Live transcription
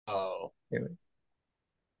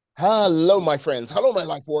Hello, my friends. Hello, my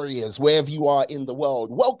life warriors, wherever you are in the world.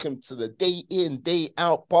 Welcome to the Day In, Day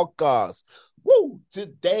Out podcast. Woo!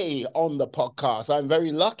 Today on the podcast, I'm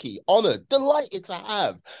very lucky, honored, delighted to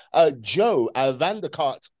have Joe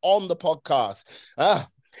Vanderkart on the podcast. Uh,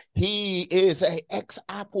 he is an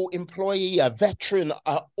ex-Apple employee, a veteran,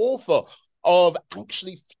 author of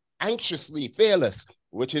Anxiously Fearless,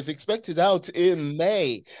 which is expected out in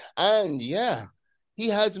May. And yeah, he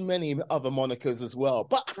has many other monikers as well.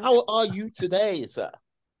 But how are you today, sir?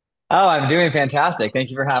 Oh, I'm doing fantastic. Thank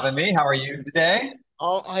you for having me. How are you today?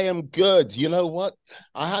 Oh, I am good. You know what?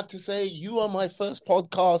 I have to say, you are my first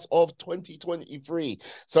podcast of 2023.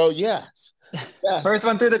 So, yes, yes. First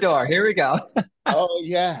one through the door. Here we go. Oh,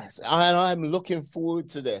 yes. And I'm looking forward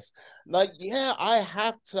to this. Like, yeah, I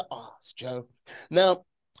have to ask, Joe. Now,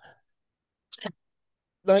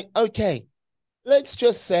 okay, let's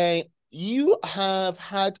just say you have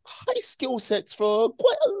had high skill sets for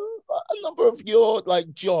quite a number of your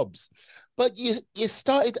jobs, but you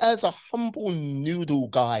started as a humble noodle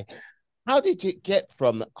guy. How did you get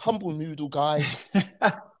from humble noodle guy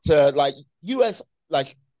to US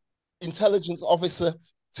like intelligence officer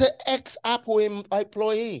to ex Apple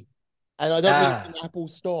employee? And I don't mean an Ah, Apple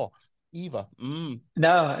store either. Mm.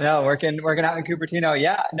 no, working out in Cupertino.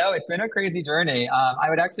 Yeah, no, it's been a crazy journey. I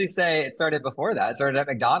would actually say it started before that. It started at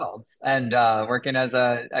McDonald's and working as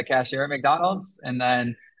a cashier at McDonald's, and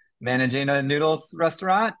then managing a noodles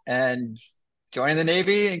restaurant and joining the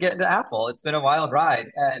Navy and getting to Apple. It's been a wild ride,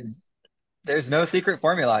 and there's no secret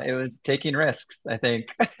formula. It was taking risks, I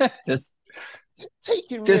think. just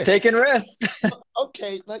Taking just risks. taking risks.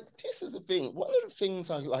 Okay, like this is the thing. One of the things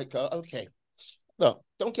I like, okay, no,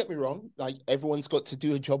 don't get me wrong. Like everyone's got to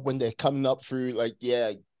do a job when they're coming up through,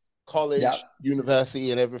 college, Yeah.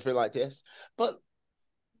 university, and everything like this. But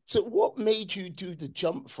so, what made you do the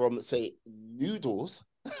jump from, say, noodles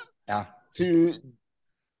Yeah. to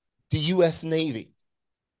the U.S. Navy?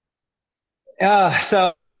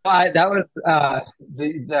 So that was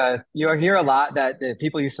the you hear a lot that the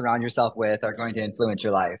people you surround yourself with are going to influence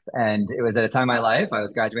your life. And it was at a time in my life, I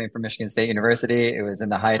was graduating from Michigan State University. It was in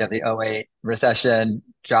the height of the '08 recession.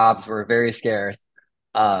 Jobs were very scarce.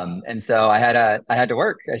 And so I had to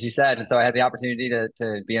work, as you said. And so I had the opportunity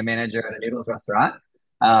to be a manager at a noodles restaurant.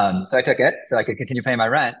 So I took it so I could continue paying my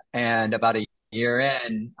rent. And about a year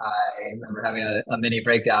in, I remember having a mini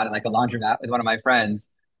breakdown in like a laundromat with one of my friends,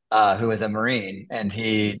 who was a Marine, and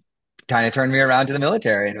he kind of turned me around to the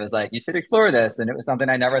military and was like, "You should explore this." And it was something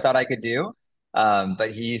I never thought I could do.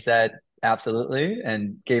 But he said, "Absolutely,"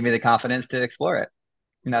 and gave me the confidence to explore it.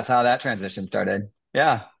 And that's how that transition started.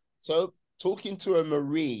 Yeah. So, talking to a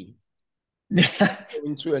Marine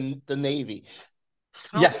into the Navy,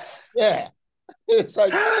 how? Yes. Yeah, it's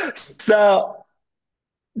like So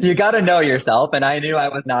you got to know yourself, and I knew I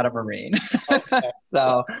was not a Marine. okay,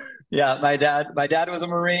 So yeah, my dad was a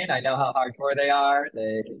Marine. I know how hardcore they are.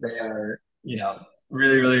 They are,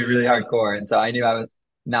 really, really, really hardcore. And so I knew I was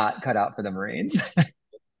not cut out for the Marines.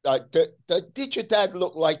 did your dad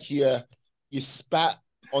look like you spat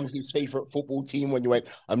on his favorite football team when you went,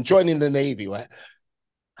 "I'm joining the Navy"? Right?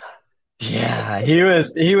 Yeah,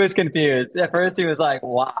 he was confused. At first he was like,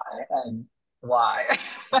 "Why?" And why?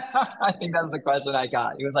 I think that's the question I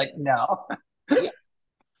got. He was like, "No." Yeah.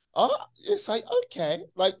 Oh, it's like okay,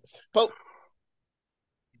 but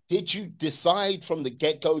did you decide from the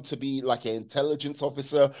get go to be like an intelligence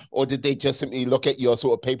officer, or did they just simply look at your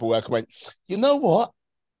sort of paperwork and went, you know what?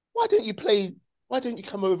 Why don't you play? Why don't you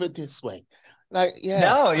come over this way? Like, yeah.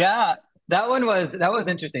 No, yeah. That was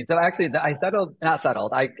interesting. So actually, I settled, not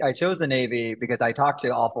settled. I chose the Navy because I talked to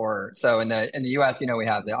all four. So in the U.S., we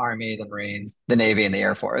have the Army, the Marines, the Navy, and the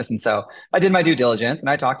Air Force. And so I did my due diligence and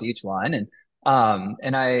I talked to each one,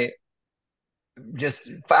 and I just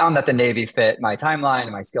found that the Navy fit my timeline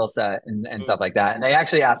and my skill set and Mm. stuff like that. And they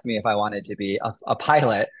actually asked me if I wanted to be a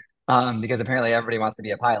pilot, because apparently everybody wants to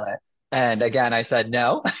be a pilot. And again, I said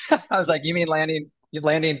no. I was like, "You mean landing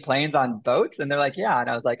planes on boats?" And they're like, "Yeah." And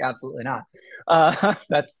I was like, "Absolutely not.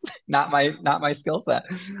 That's not my skill set."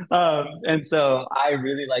 And so I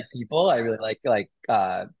really like people. I really like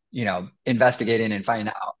investigating and finding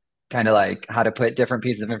out kind of like how to put different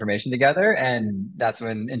pieces of information together. And that's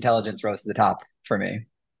when intelligence rose to the top for me.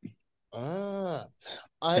 Ah,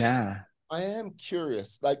 I Yeah. I am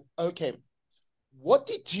curious. Like, okay, what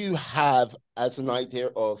did you have as an idea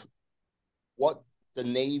of what the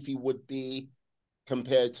Navy would be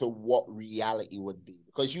compared to what reality would be?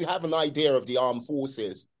 Because you have an idea of the armed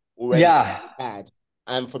forces already Yeah. had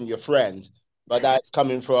and from your friend, but that's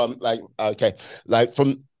coming from okay,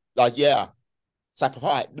 from yeah,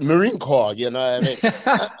 Sapphire, Marine Corps, you know what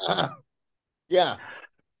I mean? Yeah.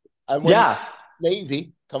 And when you Yeah.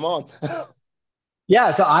 Navy, come on.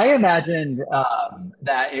 Yeah. So I imagined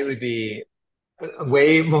that it would be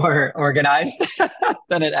way more organized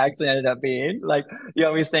than it actually ended up being. Like you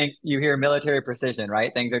always think you hear military precision,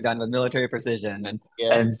 right? Things are done with military precision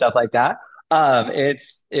Yeah. and stuff like that.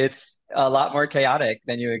 It's a lot more chaotic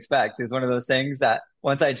than you expect. It's one of those things that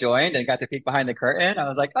once I joined and got to peek behind the curtain, I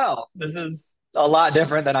was like, oh, this is a lot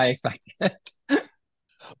different than I expected.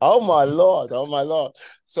 Oh my Lord. Oh my Lord.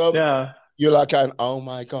 So Yeah. you're like an oh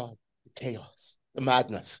my God, the chaos, the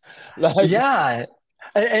madness. Like, Yeah.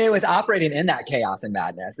 And it was operating in that chaos and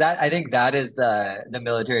madness. That I think that is the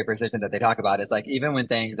military precision that they talk about. Is like even when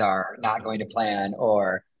things are not going to plan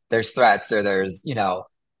or there's threats or there's,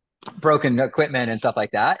 broken equipment and stuff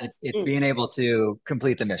like that, it's mm, being able to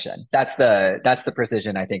complete the mission. That's the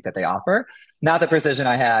precision I think that they offer. Not the precision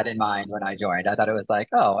I had in mind when I joined. I thought it was like,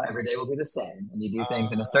 oh, every day will be the same and you do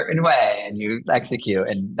things in a certain way and you execute,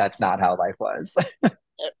 and that's not how life was. eh,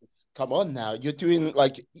 come on now. You're doing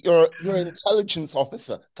like you're an intelligence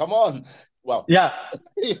officer. Come on. Well, Yeah.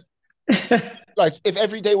 like if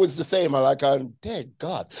every day was the same, I'm like, I'm dead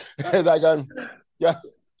God. Like yeah,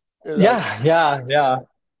 like Yeah, yeah, yeah.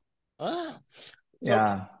 ah. So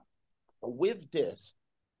Yeah. with this,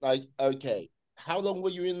 like, okay, how long were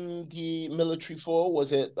you in the military for?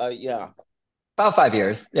 Was it like, yeah, About 5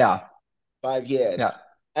 years. Yeah. 5 years? Yeah.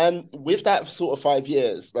 And with that sort of 5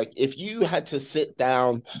 years, like if you had to sit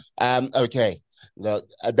down, okay, look,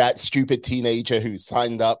 that stupid teenager who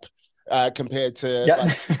signed up compared to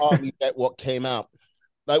like Yeah. army vet, what came out,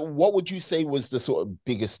 like what would you say was the sort of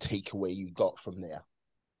biggest takeaway you got from there?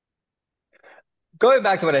 Going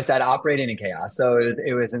back to what I said, operating in chaos. So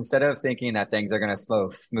it was instead of thinking that things are going to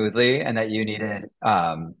flow smoothly and that you needed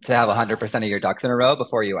to have 100% of your ducks in a row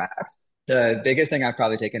before you act. The biggest thing I've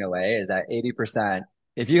probably taken away is that 80%,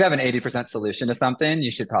 if you have an 80% solution to something,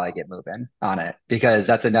 you should probably get moving on it because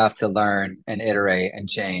that's enough to learn and iterate and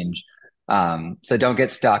change. So don't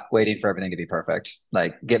get stuck waiting for everything to be perfect.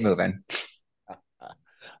 Like get moving.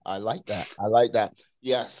 I like that. I like that.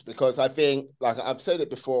 Yes, because I think, like I've said it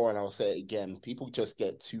before and I'll say it again, people just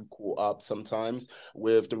get too caught up sometimes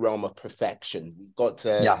with the realm of perfection. We've got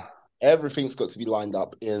to, Yeah. everything's got to be lined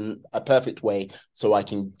up in a perfect way so I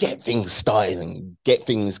can get things started and get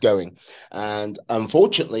things going. And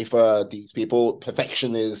unfortunately for these people,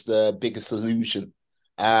 perfection is the biggest illusion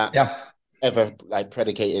Yeah. ever like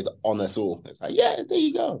predicated on us all. It's like, yeah, there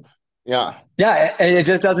you go. Yeah. Yeah, it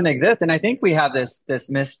just doesn't exist. And I think we have this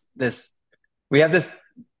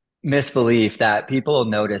misbelief that people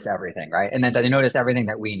notice everything, right? And then that they notice everything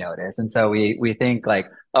that we notice. And so we think like,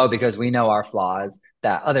 oh, because we know our flaws,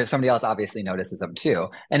 that other somebody else obviously notices them too.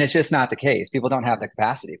 And it's just not the case. People don't have the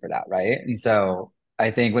capacity for that, right? And so I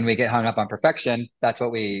think when we get hung up on perfection, that's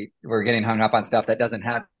what we're getting hung up on stuff that doesn't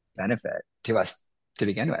have benefit to us to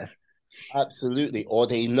begin with. Absolutely. Or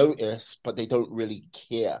they notice, but they don't really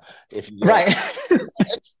care if you know. Right.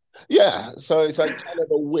 Yeah. So it's like kind of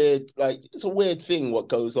a weird, like it's a weird thing what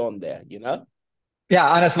goes on there, you know? Yeah,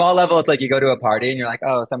 on a small level, it's like you go to a party and you're like,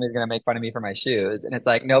 oh, somebody's gonna make fun of me for my shoes. And it's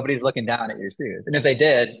like nobody's looking down at your shoes. And if they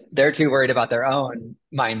did, they're too worried about their own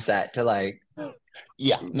mindset to like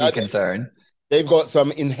Yeah. No, be concerned. they've got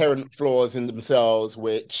some inherent flaws in themselves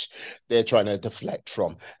which they're trying to deflect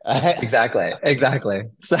from. Exactly. Exactly.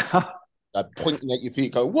 So Pointing at your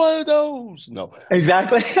feet, going, "What are those?" No,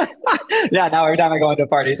 exactly. Yeah, now every time I go into a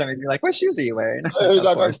party, somebody's gonna be like, what shoes are you wearing? Of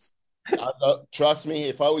like, course. trust me.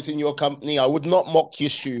 If I was in your company, I would not mock your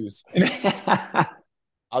shoes. I,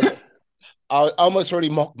 I almost already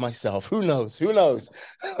mocked myself. Who knows? Who knows?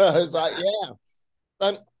 It's like, yeah.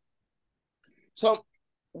 Um, so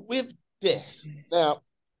with this now,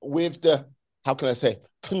 with the how can I say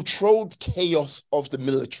controlled chaos of the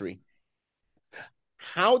military,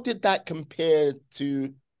 how did that compare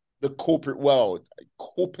to the corporate world,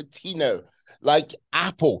 corporatino, like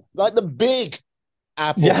Apple, like the big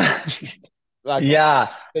Apple, Yeah. like Yeah.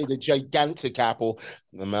 the gigantic Apple,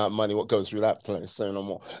 the amount of money what goes through that place, so no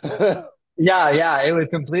more. Yeah, yeah, it was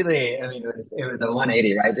completely, I mean, it was a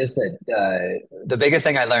 180, right? Just the biggest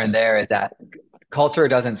thing I learned there is that culture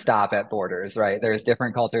doesn't stop at borders, right? There's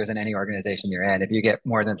different cultures in any organization you're in. If you get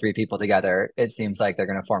more than three people together, it seems like they're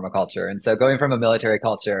going to form a culture. And so going from a military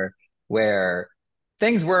culture where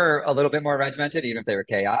things were a little bit more regimented, even if they were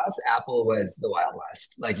chaos, Apple was the Wild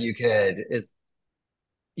West. Like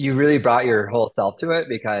you really brought your whole self to it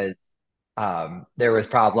because there was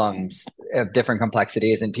problems of different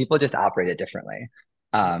complexities and people just operated differently.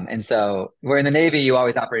 And so where in the Navy, you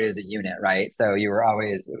always operated as a unit, right? So you were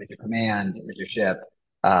always, it was your command, it was your ship.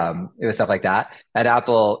 It was stuff like that. At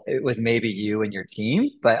Apple, it was maybe you and your team,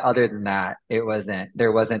 but other than that, there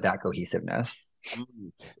wasn't that cohesiveness.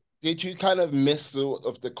 Mm. Did you kind of miss sort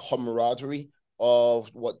of the camaraderie of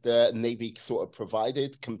what the Navy sort of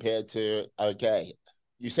provided compared to, okay,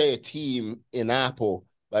 you say a team in Apple,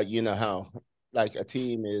 like you know how like a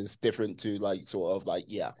team is different to like sort of like,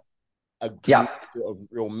 yeah, a Yeah. group sort of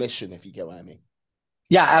real mission, if you get what I mean.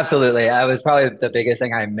 Yeah, absolutely. I was probably the biggest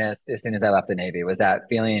thing I missed as soon as I left the Navy was that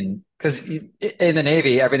feeling because in the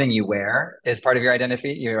Navy, everything you wear is part of your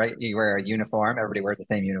identity. You right, you wear a uniform. Everybody wears the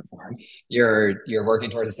same uniform. You're working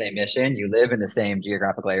towards the same mission. You live in the same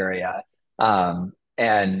geographical area,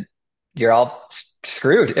 and you're all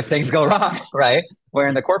screwed if things go wrong, right? Where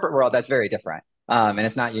in the corporate world, that's very different. And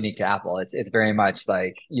it's not unique to Apple. It's very much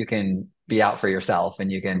like you can be out for yourself,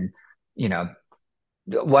 and you can, you know,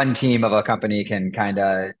 one team of a company can kind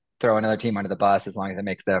of throw another team under the bus as long as it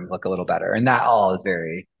makes them look a little better. And that all is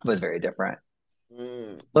very was very different.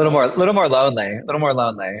 No, A little more lonely, a little more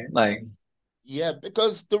lonely. Like, yeah,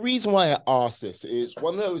 because the reason why I asked this is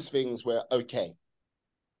one of those things where, okay,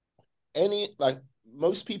 any like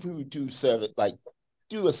most people who do service, like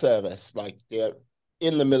do a service, like they're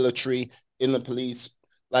in the military, in the police,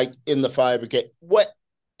 like in the fire brigade,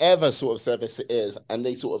 whatever sort of service it is, and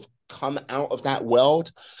they sort of come out of that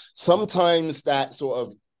world. Sometimes that sort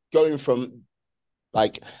of going from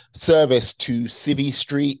like service to civvy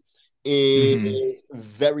street mhm. is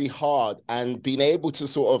very hard, and being able to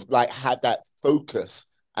sort of like have that focus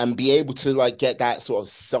and be able to like get that sort of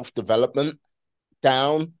self-development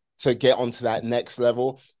down to get onto that next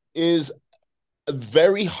level is a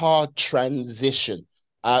very hard transition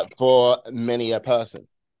for many a person,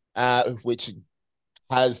 which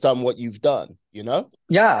has done what you've done, you know?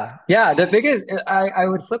 Yeah, yeah. The biggest, I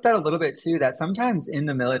would flip that a little bit too, that sometimes in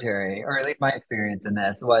the military, or at least my experience in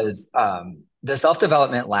this was the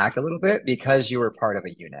self-development lacked a little bit because you were part of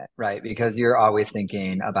a unit, right? Because you're always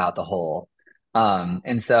thinking about the whole.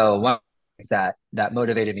 And so one thing that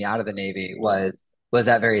motivated me out of the Navy was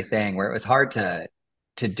that very thing where it was hard to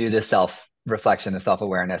do the self-reflection, the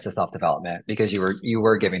self-awareness, the self-development because you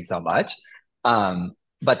were giving so much. Um,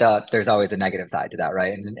 but there's always a negative side to that,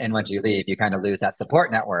 right? And once you leave, you kind of lose that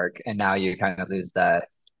support network, and now you kind of lose yeah,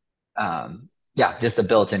 just the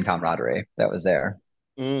built-in camaraderie that was there.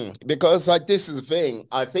 Because like this is the thing,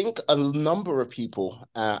 I think a number of people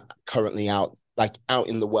currently out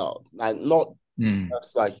in the world, like not Mm.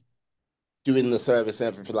 just like doing the service and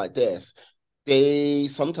everything like this, they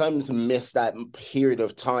sometimes miss that period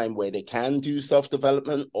of time where they can do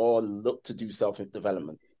self-development or look to do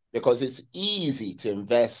self-development because it's easy to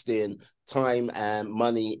invest in time and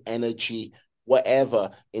money, energy, whatever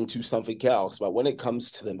into something else. But when it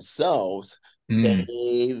comes to themselves, Mm.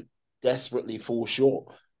 they desperately fall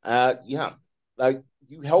short. Yeah, like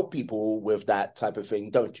you help people with that type of thing,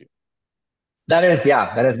 don't you? That is,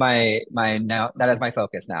 yeah, that is my now that is my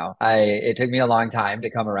focus now. It took me a long time to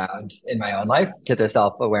come around in my own life to the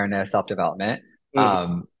self-awareness, self-development,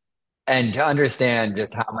 Mm. and to understand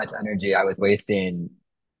just how much energy I was wasting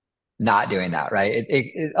not doing that, right?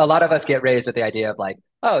 A lot of us get raised with the idea of like,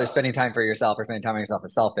 oh, spending time for yourself or spending time on yourself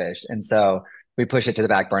is selfish. And so we push it to the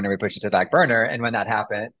back burner, we push it to the back burner. And when that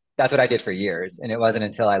happened, that's what I did for years. And it wasn't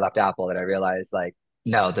until I left Apple that I realized like,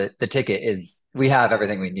 no, the ticket is we have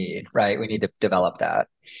everything we need, right? We need to develop that.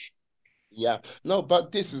 Yeah, no,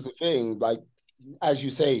 but this is the thing. Like, as you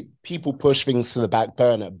say, people push things to the back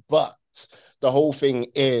burner. But the whole thing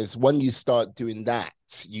is when you start doing that,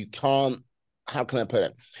 you can't, how can I put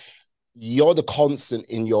it? You're the constant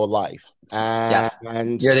in your life. Yes.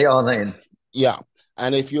 And You're the only yeah.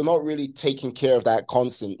 And if you're not really taking care of that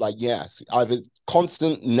constant, like, yes, either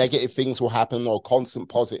constant negative things will happen or constant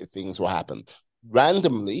positive things will happen.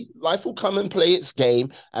 Randomly, life will come and play its game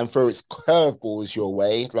and throw its curveballs your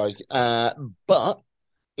way. But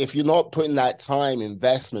if you're not putting that time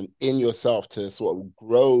investment in yourself to sort of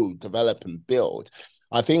grow, develop, and build,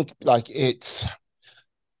 I think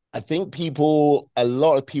I think a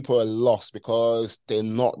lot of people are lost because they're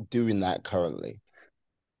not doing that currently.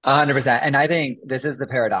 100%. And I think this is the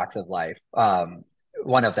paradox of life.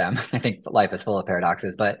 One of them, I think life is full of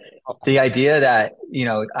paradoxes, but the idea that,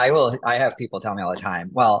 I have people tell me all the time,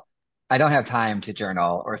 well, I don't have time to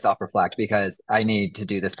journal or self-reflect because I need to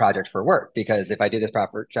do this project for work. Because if I do this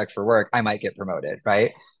project for work, I might get promoted,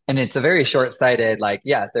 right? And it's a very short-sighted, like,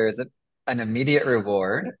 yes, there is an immediate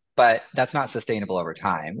reward, but that's not sustainable over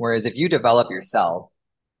time. Whereas if you develop yourself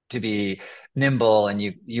to be nimble and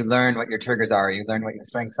you learn what your triggers are, you learn what your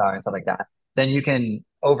strengths are and stuff like that, then you can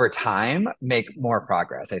over time make more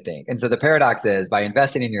progress, I think. And so the paradox is by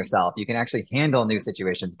investing in yourself, you can actually handle new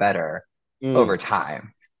situations better Mm. over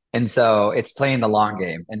time. And so it's playing the long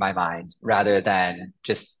game in my mind rather than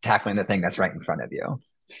just tackling the thing that's right in front of you.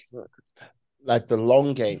 Like the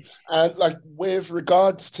long game. And like with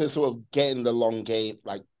regards to sort of getting the long game,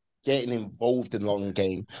 like getting involved in long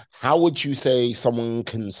game, how would you say someone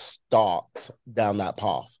can start down that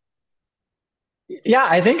path? Yeah,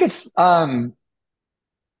 I think it's my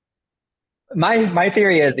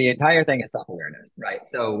theory is the entire thing is self-awareness, right?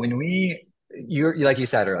 So when you like you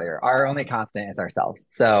said earlier, our only constant is ourselves.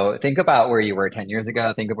 So think about where you were 10 years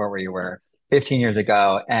ago, think about where you were 15 years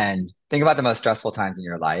ago, and think about the most stressful times in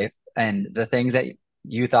your life and the things that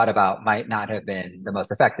you thought about might not have been the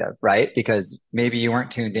most effective, right? Because maybe you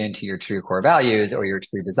weren't tuned into your true core values or your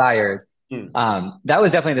true desires. Mm. That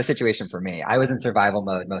was definitely the situation for me. I was in survival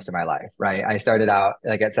mode most of my life, right? I started out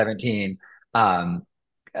like at 17. Um,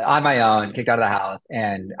 on my own, kicked out of the house,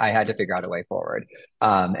 and I had to figure out a way forward.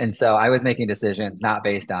 And so I was making decisions not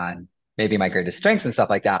based on maybe my greatest strengths and stuff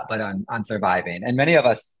like that, but on surviving. And many of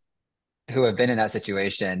us who have been in that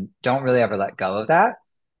situation don't really ever let go of that.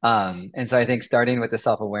 And so I think starting with the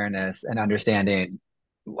self-awareness and understanding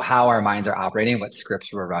how our minds are operating, what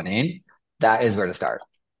scripts we're running, that is where to start.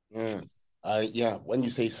 Mm. Yeah, when you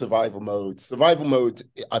say survival mode,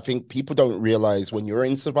 I think people don't realize when you're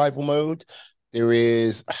in survival mode, there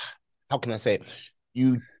is, how can I say it?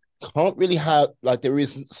 You can't really have, like, there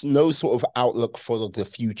is no sort of outlook for the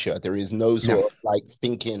future. There is no Yeah. sort of like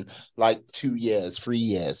thinking like 2 years, 3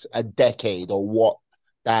 years, a decade, or what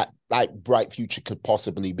that like bright future could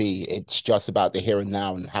possibly be. It's just about the here and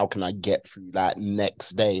now and how can I get through that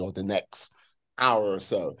next day or the next hour or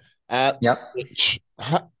so. Yep. Which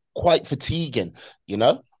quite fatiguing, you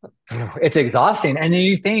know? It's exhausting. And then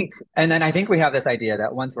you think, and then I think we have this idea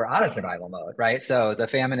that once we're out of survival mode, right? So the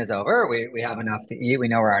famine is over, we have enough to eat, we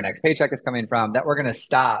know where our next paycheck is coming from, that we're going to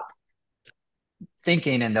stop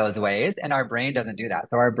thinking in those ways. And our brain doesn't do that.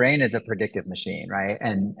 So our brain is a predictive machine, right?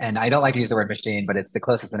 And I don't like to use the word machine, but it's the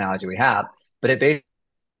closest analogy we have. But it basically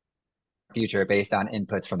future based on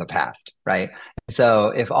inputs from the past, right? So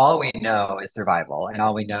if all we know is survival and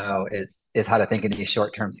all we know is how to think in these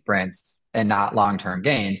short-term sprints and not long-term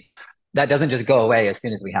gains, that doesn't just go away as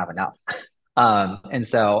soon as we have enough. And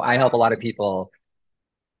so I help a lot of people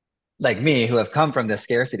like me who have come from this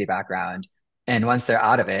scarcity background. And once they're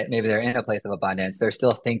out of it, maybe they're in a place of abundance, they're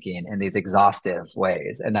still thinking in these exhaustive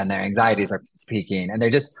ways. And then their anxieties are peaking. And they're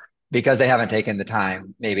just, because they haven't taken the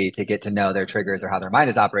time maybe to get to know their triggers or how their mind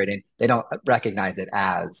is operating, they don't recognize it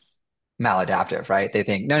as maladaptive, right? They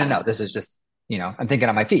think, no, this is just, I'm thinking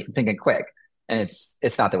on my feet, I'm thinking quick. And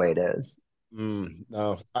it's not the way it is.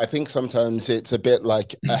 No, I think sometimes it's a bit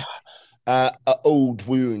like a old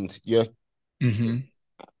wound. Mm-hmm.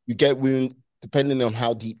 You get wound depending on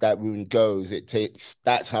how deep that wound goes. It takes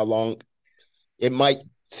that's how long it might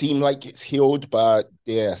seem like it's healed, but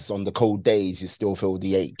yes, on the cold days you still feel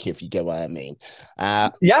the ache if you get what I mean.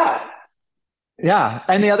 Yeah. Yeah.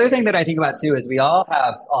 And the other thing that I think about too is we all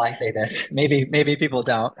have, oh, I say this, maybe people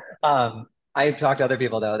don't. I've talked to other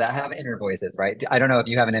people though that have inner voices, right? I don't know if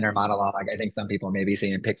you have an inner monologue. I think some people may be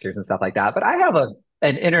seeing pictures and stuff like that, but I have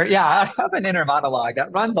I have an inner monologue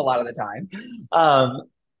that runs a lot of the time. Um,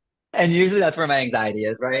 and usually that's where my anxiety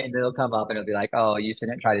is, right? And it'll come up and it'll be like, oh, you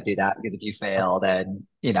shouldn't try to do that because if you fail, then,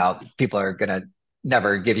 people are gonna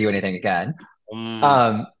never give you anything again. mm,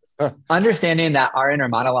 Um, Understanding that our inner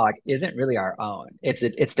monologue isn't really our own.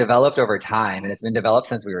 It's developed over time and it's been developed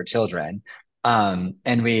since we were children.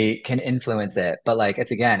 And we can influence it, but like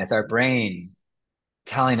it's our brain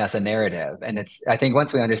telling us a narrative. And I think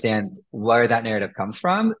once we understand where that narrative comes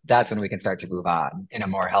from, that's when we can start to move on in a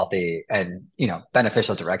more healthy and,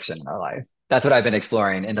 beneficial direction in our life. That's what I've been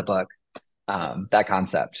exploring in the book, that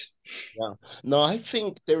concept. yeah. No, I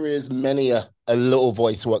think there is many a little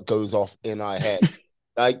voice what goes off in our head.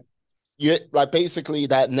 Like you like basically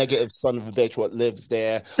that negative son of a bitch what lives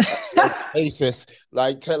there on a basis,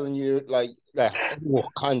 like telling you like all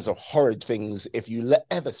kinds of horrid things if you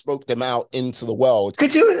ever spoke them out into the world.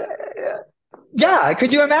 Could you, yeah,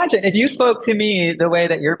 could you imagine if you spoke to me the way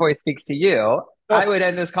that your voice speaks to you? I would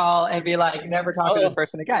end this call and be like, never talk to this Oh,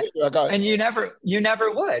 person again. I got, And you never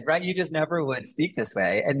would, right? You just never would speak this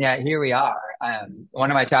way. And yet here we are.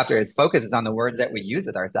 One of my chapters focuses on the words that we use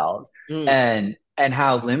with ourselves mm, and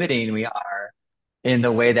how limiting we are in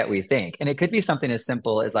the way that we think. And it could be something as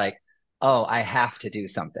simple as like, oh, I have to do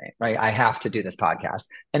something, right? I have to do this podcast.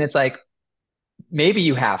 And it's like, maybe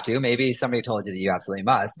you have to, maybe somebody told you that you absolutely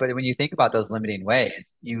must. But when you think about those limiting ways,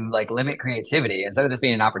 you like limit creativity. Instead of this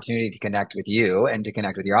being an opportunity to connect with you and to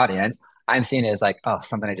connect with your audience, I'm seeing it as like, oh,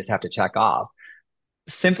 something I just have to check off.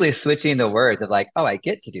 Simply switching the words of like, oh, I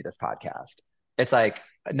get to do this podcast. It's like,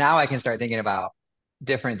 now I can start thinking about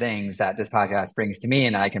different things that this podcast brings to me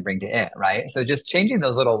and I can bring to it, right? So just changing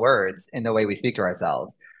those little words in the way we speak to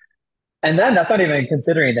ourselves. And then that's not even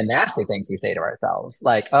considering the nasty things we say to ourselves,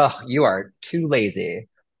 like, oh, you are too lazy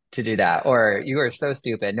to do that, or you are so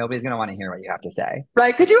stupid. Nobody's going to want to hear what you have to say.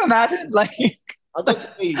 Right? Could you imagine? Like, I've got to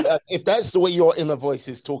say, if that's the way your inner voice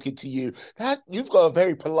is talking to you, that you've got a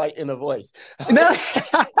very polite inner voice. no,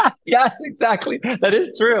 yes, exactly. That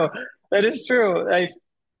is true. That is true. Like,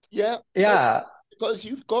 Yeah, no, yeah, because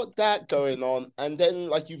you've got that going on, and then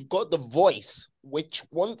like you've got the voice which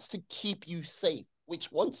wants to keep you safe,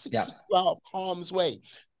 which wants to yeah, keep you out of harm's way.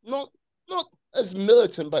 Not not as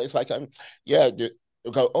militant, but it's like yeah,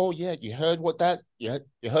 you'll go, oh yeah, you heard what that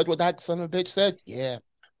son of a bitch said? Yeah.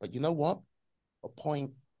 But you know what? A point,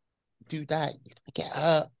 do that, you get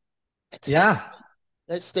hurt. Let's stay, yeah,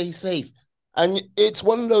 let's stay safe. And it's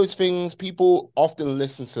one of those things people often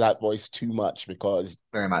listen to that voice too much because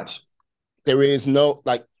very much. there is no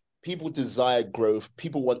like people desire growth,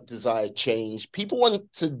 people want desire change, people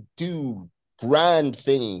want to do grand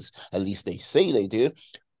things, at least they say they do.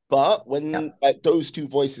 But Yeah, when like those two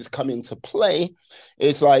voices come into play,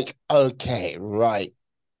 it's like, okay, right,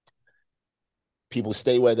 people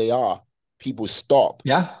stay where they are, people stop,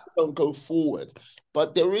 yeah, don't go forward.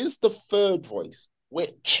 But there is the third voice,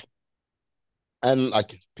 which and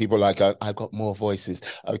like people like I've got more voices.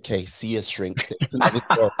 Okay, see a shrink. Another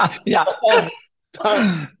story. yeah,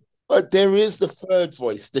 But there is the third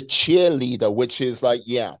voice, the cheerleader, which is like,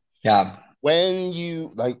 yeah, yeah, when you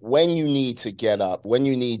need to get up, when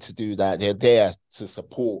you need to do that, they're there to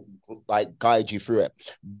support, like guide you through it.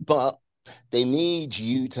 But they need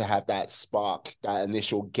you to have that spark, that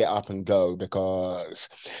initial get up and go, because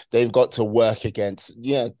they've got to work against,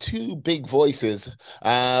 yeah, two big voices,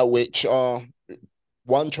 which are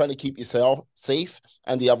one trying to keep yourself safe,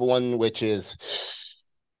 and the other one which is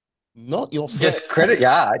not your friend. just credit.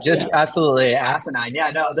 Yeah, just Yeah. absolutely asinine. Yeah,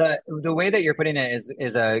 no, the way that you're putting it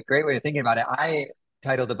is a great way of thinking about it. I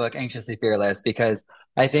titled the book Anxiously Fearless because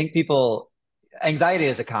I think people anxiety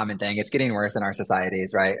is a common thing. It's getting worse in our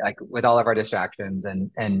societies, right? Like with all of our distractions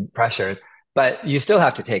and pressures, but you still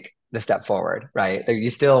have to take the step forward, right? You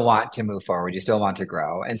still want to move forward, you still want to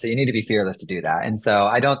grow. And so you need to be fearless to do that. And so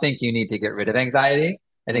I don't think you need to get rid of anxiety.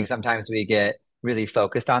 I Mm. think sometimes we get really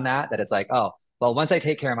focused on that it's like, oh, well, once I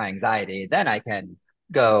take care of my anxiety, then I can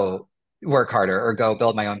go work harder or go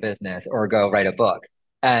build my own business or go write a book.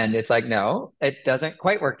 And it's like, no, it doesn't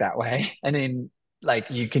quite work that way. I mean, like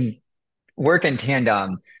you can work in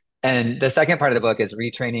tandem. And the second part of the book is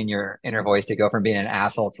retraining your inner voice to go from being an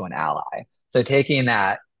asshole to an ally. So taking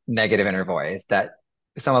that negative inner voice that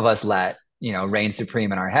some of us let, reign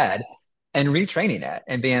supreme in our head and retraining it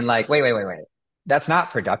and being like, wait. That's not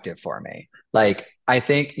productive for me. Like, I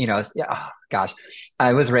think, yeah, oh, gosh,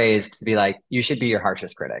 I was raised to be like, you should be your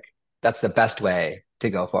harshest critic. That's the best way to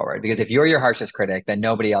go forward. Because if you're your harshest critic, then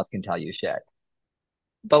nobody else can tell you shit.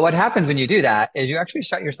 But what happens when you do that is you actually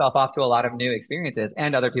shut yourself off to a lot of new experiences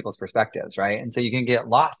and other people's perspectives, right? And so you can get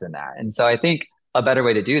lost in that. And so I think a better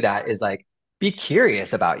way to do that is like be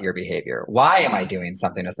curious about your behavior. Why am I doing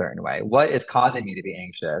something a certain way? What is causing me to be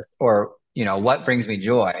anxious? Or, what brings me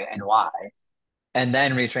joy and why? And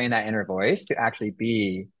then retrain that inner voice to actually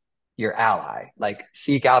be your ally. Like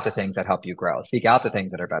seek out the things that help you grow, seek out the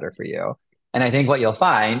things that are better for you. And I think what you'll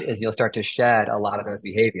find is you'll start to shed a lot of those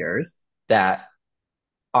behaviors that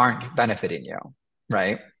aren't benefiting you,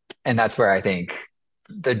 right? And that's where I think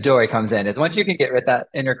the joy comes in is once you can get rid of that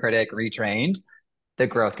inner critic retrained, the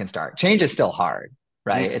growth can start. Change is still hard, Mm.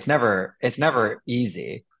 right? It's never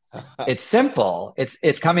easy. It's simple.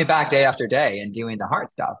 It's coming back day after day and doing the hard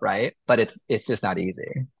stuff, right? But it's just not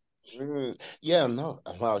easy. Mm. Yeah, no,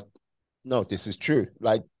 well, no, this is true.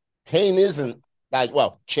 Like, pain isn't like,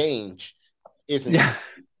 well, change isn't Yeah.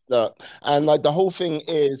 the, and like the whole thing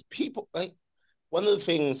is people like one of the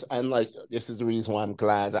things, and like this is the reason why I'm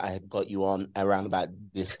glad that I had got you on around about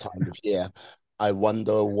this time of year. I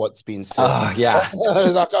wonder what's been said. Oh yeah.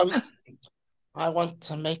 Like, I want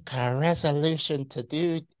to make a resolution to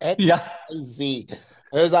do X, Yeah. Y, Z.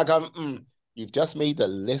 It's like you've just made a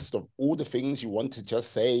list of all the things you want to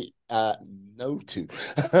just say no to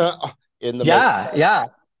in the most Yeah. Yeah.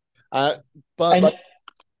 uh, but And like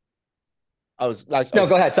I was like I no, was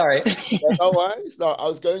go ahead. Sorry. no worries. No, I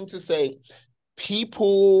was going to say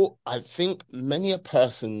people, I think many a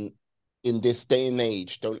person in this day and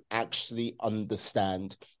age don't actually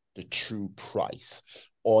understand the true price,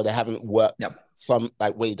 or they haven't worked Yep. some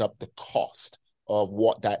like weighed up the cost of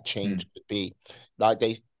what that Mm. change could be. Like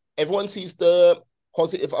everyone sees the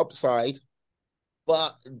positive upside,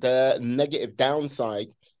 but the negative downside.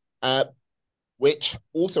 Uh, which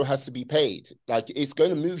also has to be paid. Like it's going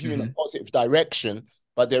to move you in a Hmm. positive direction,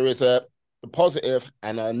 but there is a positive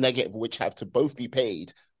and a negative which have to both be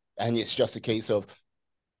paid. And it's just a case of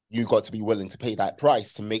you got to be willing to pay that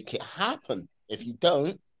price to make it happen. If you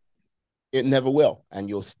don't, it never will, and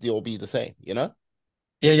you'll still be the same, you know?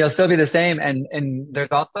 Yeah, you'll still be the same. And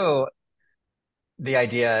there's also the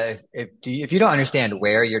idea if you don't understand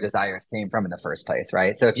where your desires came from in the first place,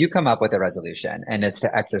 right? So if you come up with a resolution and it's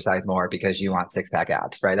to exercise more because you want six pack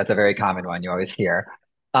abs, right? That's a very common one you always hear.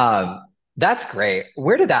 Um, that's great.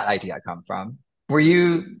 Where did that idea come from? Were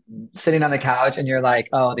you sitting on the couch and you're like,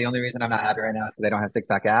 oh, the only reason I'm not happy right now is because I don't have six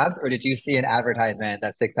pack abs? Or did you see an advertisement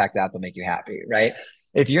that six pack abs will make you happy, right?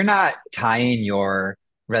 If you're not tying your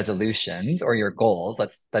resolutions or your goals,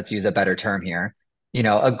 let's use a better term here,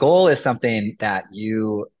 a goal is something that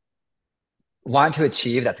you want to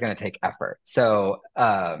achieve that's going to take effort. So,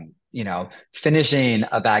 finishing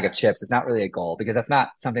a bag of chips is not really a goal because that's not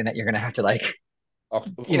something that you're going to have to like, Oh,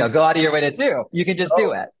 go out of your way to do. You can just do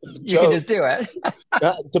Joe, it. You can Joe, just do it.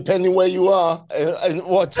 depending where you are and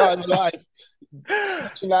what time of life,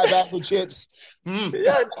 like apple chips. Mm.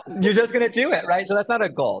 Yeah, you're just going to do it, right? So that's not a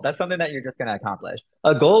goal. That's something that you're just going to accomplish.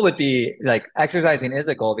 A goal would be like exercising is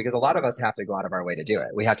a goal because a lot of us have to go out of our way to do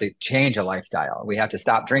it. We have to change a lifestyle. We have to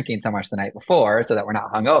stop drinking so much the night before so that we're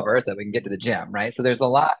not hungover, so that we can get to the gym, right? So there's a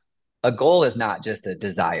lot. A goal is not just a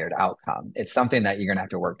desired outcome. It's something that you're going to have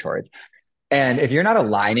to work towards. And if you're not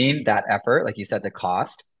aligning that effort, like you said, the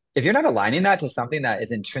cost, if you're not aligning that to something that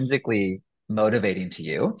is intrinsically motivating to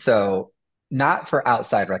you, so not for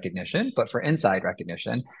outside recognition, but for inside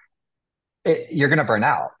recognition, you're going to burn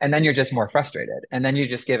out. And then you're just more frustrated. And then you're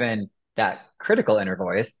just given that critical inner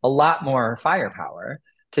voice a lot more firepower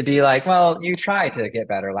to be like, well, you tried to get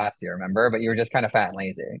better last year, remember, but you were just kind of fat and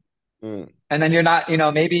lazy. Mm. And then you're not,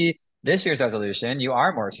 maybe this year's resolution, you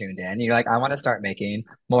are more tuned in. You're like, I want to start making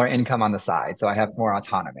more income on the side. So I have more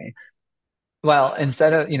autonomy. Well,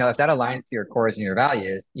 instead of, if that aligns to your cores and your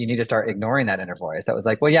values, you need to start ignoring that inner voice that was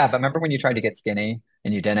like, well, yeah, but remember when you tried to get skinny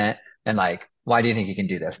and you didn't? And like, why do you think you can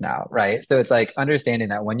do this now? Right. So it's like understanding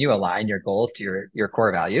that when you align your goals to your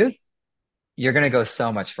core values, you're going to go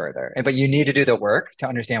so much further. But you need to do the work to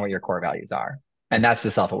understand what your core values are. And that's the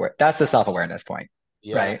self-awareness point.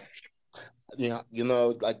 Yeah, Right. yeah,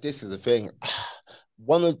 like this is the thing.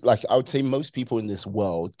 One of like I would say most people in this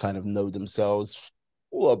world kind of know themselves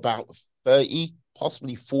about 30,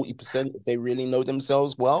 possibly 40% if they really know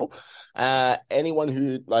themselves well. Anyone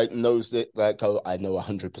who like knows that like, oh, I know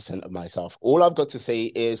 100% of myself. All I've got to say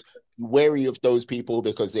is be wary of those people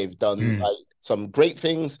because they've done Mm. like some great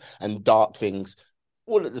things and dark things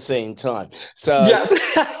all at the same time. So Yes.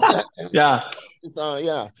 Yeah.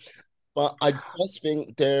 yeah. But I just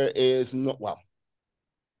think there is not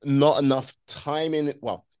enough time in it.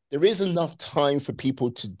 Well, there is enough time for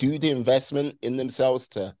people to do the investment in themselves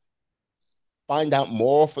to find out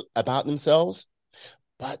more about themselves,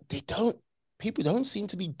 but people don't seem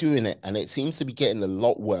to be doing it, and it seems to be getting a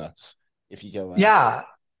lot worse. If you go out, Yeah,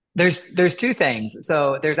 there's two things.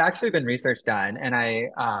 So there's actually been research done, and I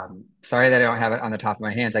sorry that I don't have it on the top of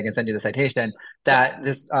my hands. I can send you the citation that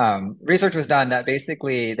this research was done that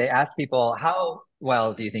basically they asked people how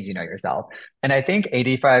well do you think you know yourself? And I think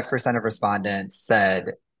 85% of respondents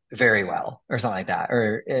said very well or something like that.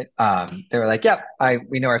 Or they were like, yep,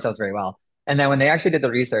 we know ourselves very well. And then when they actually did the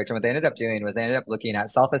research and what they ended up doing was they ended up looking at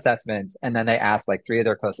self-assessments and then they asked like three of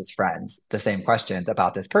their closest friends the same questions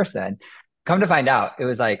about this person. Come to find out, it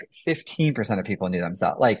was like 15% of people knew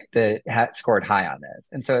themselves, like the had scored high on this.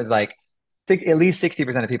 And so it's like at least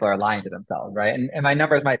 60% of people are lying to themselves, right? And my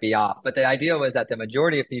numbers might be off, but the idea was that the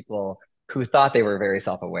majority of people who thought they were very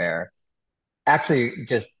self-aware actually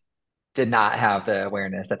just did not have the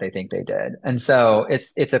awareness that they think they did. And so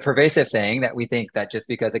it's a pervasive thing that we think that just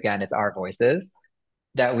because again it's our voices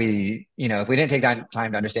that we, if we didn't take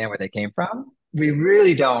time to understand where they came from, we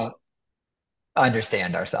really don't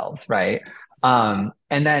understand ourselves, right? And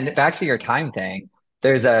then back to your time thing,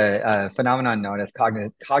 there's a phenomenon known as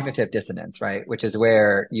cognitive dissonance, right? Which is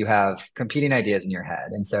where you have competing ideas in your head.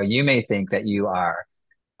 And so you may think that you are,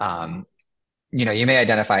 um, you may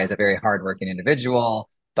identify as a very hardworking individual,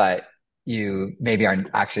 but you maybe are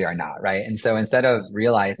not, right? And so instead of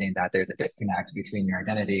realizing that there's a disconnect between your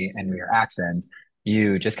identity and your actions,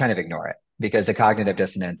 you just kind of ignore it because the cognitive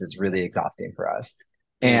dissonance is really exhausting for us.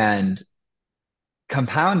 mm, And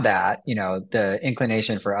compound that, the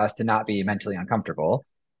inclination for us to not be mentally uncomfortable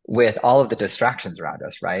with all of the distractions around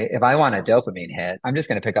us, right? If I want a dopamine hit, I'm just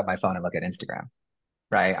going to pick up my phone and look at Instagram,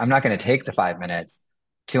 right? I'm not going to take the 5 minutes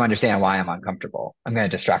to understand why I'm uncomfortable. I'm going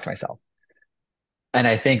to distract myself. And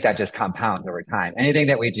I think that just compounds over time. Anything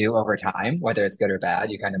that we do over time, whether it's good or bad,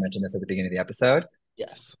 you kind of mentioned this at the beginning of the episode,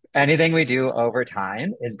 Yes. anything we do over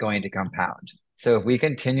time is going to compound. So if we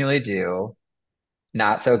continually do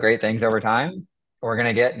not so great things over time, we're going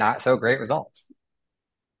to get not so great results.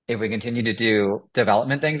 If we continue to do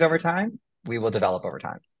development things over time, we will develop over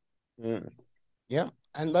time. Mm. Yeah.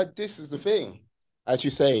 And like this is the thing. As you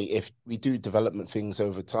say, if we do development things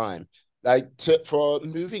over time, like for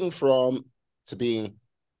moving from to being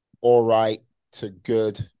all right to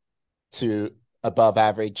good to above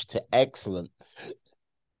average to excellent,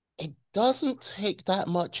 it doesn't take that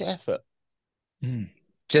much effort. Mm.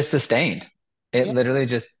 Just sustained. It Yeah. literally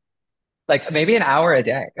just like maybe an hour a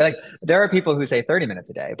day. Like there are people who say 30 minutes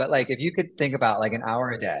a day, but like if you could think about like an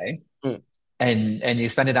hour a day Mm. and you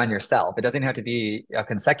spend it on yourself, it doesn't have to be a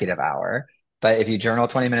consecutive hour, but if you journal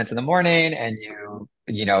 20 minutes in the morning and you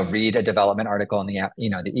read a development article in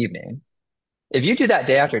the evening, if you do that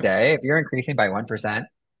day after day, if you're increasing by 1%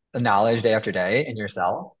 the knowledge day after day in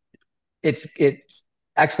yourself, it's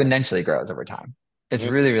exponentially grows over time. It's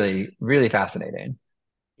Mm. really, really, really fascinating.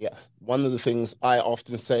 Yeah. One of the things I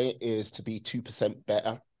often say is to be 2%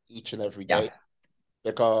 better each and every Yeah. day,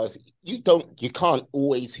 because you can't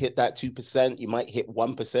always hit that 2%. You might hit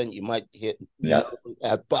 1%, you might hit more,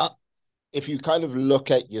 Yeah. but if you kind of look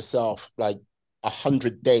at yourself like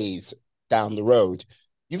 100 days down the road,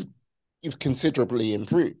 you've you've considerably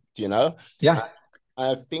improved, you know? Yeah.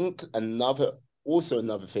 I think another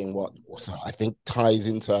thing what also I think ties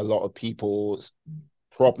into a lot of people's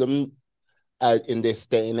problem in this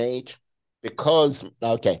day and age, because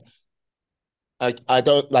okay, I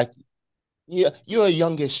don't like you're a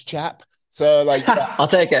youngish chap, so like I'll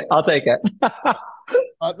take it. I'll take it.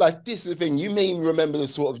 like this is the thing. You may remember the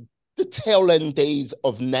sort of the tail end days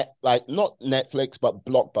of like not Netflix but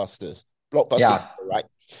blockbusters, Yeah. right?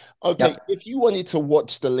 Okay, Yep. if you wanted to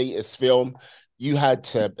watch the latest film, you had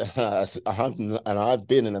to. And I've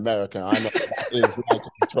been in America. I know what that is like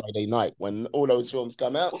on Friday night when all those films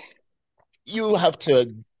come out. You have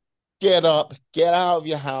to get up, get out of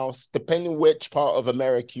your house, depending which part of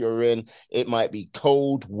America you're in. It might be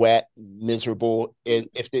cold, wet, miserable.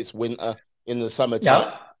 If it's winter, in the summertime,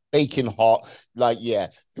 Yep. baking hot. Like, yeah,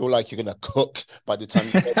 feel like you're gonna cook by the time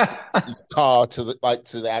you get in the car to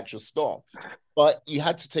the actual store. But you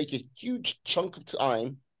had to take a huge chunk of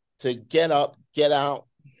time to get up, get out,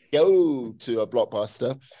 go to a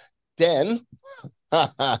blockbuster. Then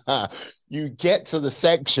you get to the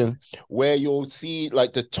section where you'll see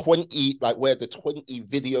like the 20, like where the 20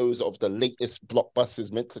 videos of the latest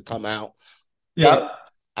blockbusters meant to come out. Then, Yep.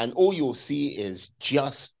 and all you'll see is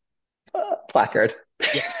just, Placard.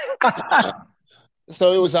 yeah.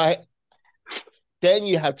 So it was like, then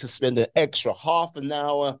you had to spend an extra half an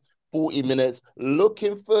hour, 40 minutes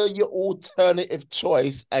looking for your alternative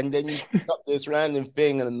choice. And then you pick up this random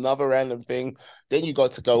thing and another random thing. Then you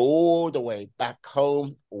got to go all the way back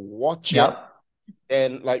home, watch it, Yep.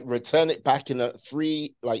 and like return it back in a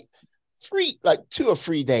like 2 or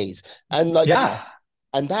 3 days. And like, Yeah.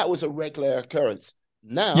 and that was a regular occurrence.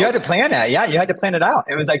 You Now, had to plan it. Yeah, you had to plan it out.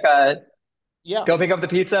 It was like yeah, go pick up the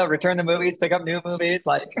pizza, return the movies, pick up new movies.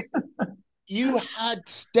 Like, you had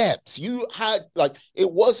steps. You had like,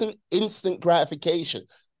 it wasn't instant gratification.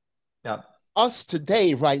 yeah, Us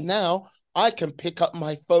today, right now, I can pick up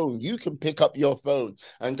my phone. You can pick up your phone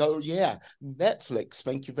and go, yeah, Netflix,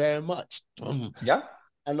 thank you very much. yeah,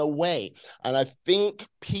 And away. And I think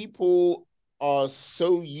people are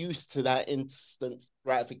so used to that instant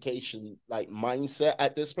gratification like mindset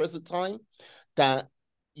at this present time that,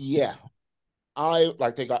 yeah,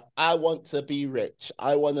 they got, I want to be rich,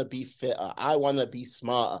 I want to be fitter, I want to be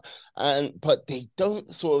smarter. And but they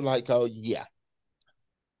don't sort of like, oh yeah,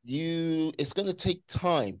 it's gonna take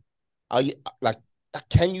time. Are you like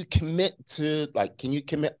can you commit to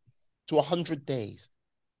 100 days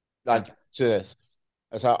yeah. like to this?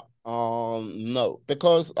 It's like, no,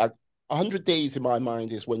 because like 100 days in my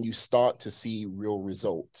mind is when you start to see real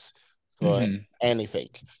results for Hmm. anything.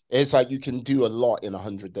 It's like you can do a lot in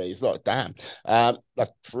 100 days. Like, damn, like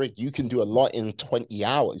Frig, you can do a lot in 20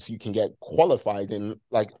 hours. You can get qualified in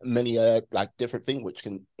like many like different things which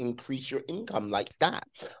can increase your income like that.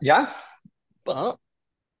 Yeah, But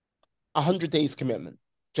 100 days commitment,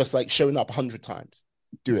 just like showing up 100 times.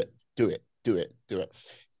 Do it, do it, do it, do it.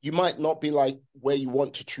 You might not be like where you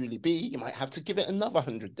want to truly be. You might have to give it another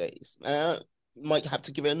 100 days. You might have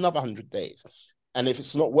to give it another 100 days. And if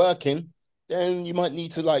it's not working, then you might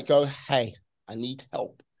need to like go, hey, I need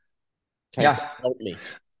help. Can yeah. someone help me?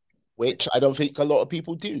 Which I don't think a lot of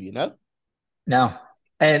people do, you know? No.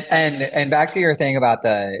 And back to your thing about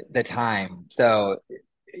the time. So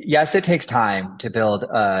yes, it takes time to build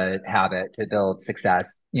a habit, to build success,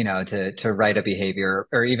 to write a behavior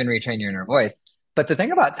or even retrain your inner voice. But the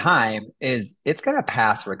thing about time is it's going to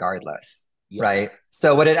pass regardless, Yes. right?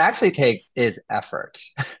 So what it actually takes is effort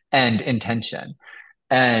and intention.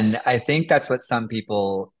 And I think that's what some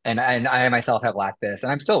people, and I myself have lacked this,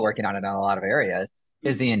 and I'm still working on it in a lot of areas,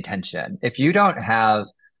 is Mm. the intention. If you don't have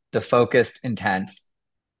the focused intent,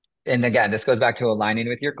 and again, this goes back to aligning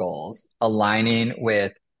with your goals, aligning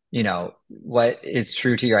with, what is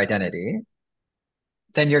true to your identity,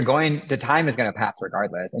 then the time is going to pass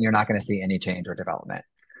regardless, and you're not going to see any change or development.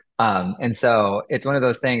 And so it's one of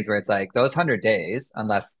those things where it's like those 100 days,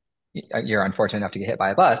 unless you're unfortunate enough to get hit by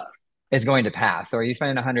a bus, is going to pass. So are you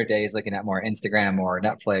spending 100 days looking at more Instagram or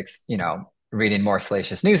Netflix, reading more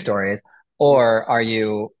salacious news stories, Mm. or are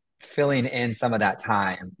you filling in some of that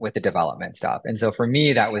time with the development stuff? And so for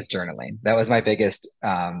me, that was journaling. That was my biggest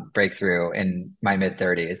breakthrough in my mid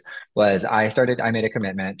 30s. Was I made a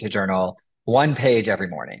commitment to journal one page every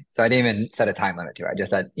morning. So I didn't even set a time limit to it. I just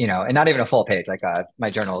said, and not even a full page. Like my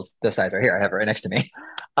journal's this size right here. I have it right next to me.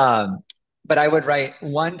 Um, but I would write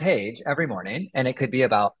one page every morning, and it could be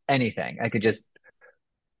about anything.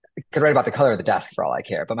 Could write about the color of the desk for all I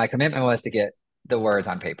care. But my commitment was to get the words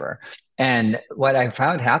on paper. And what I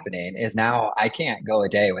found happening is now I can't go a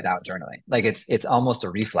day without journaling. Like it's almost a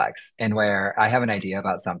reflex, and where I have an idea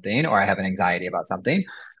about something or I have an anxiety about something,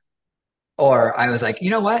 or I was like, you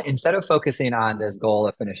know what? Instead of focusing on this goal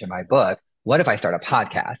of finishing my book, what if I start a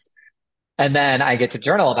podcast? And then I get to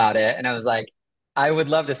journal about it. And I was like, I would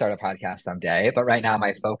love to start a podcast someday, but right now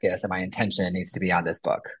my focus and my intention needs to be on this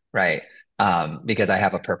book, right? Because I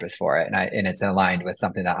have a purpose for it, and it's aligned with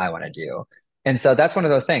something that I want to do. And so that's one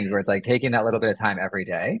of those things where it's like taking that little bit of time every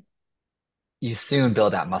day, you soon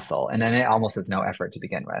build that muscle, and then it almost is no effort to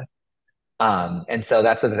begin with. And so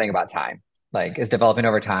that's the thing about time, like is developing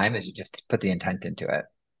over time is you just put the intent into it.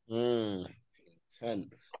 Mm. 10.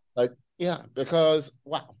 Like, yeah, because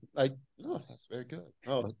wow, like, no, that's very good.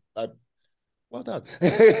 Oh, well done.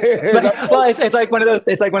 Well, it's like one of those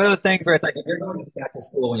things where it's like if you're going back to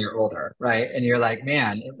school when you're older, right? And you're like,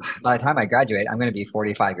 man, by the time I graduate, I'm going to be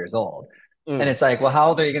 45 years old. And Mm. it's like, well, how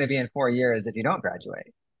old are you going to be in 4 years if you don't graduate?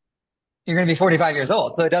 You're going to be 45 years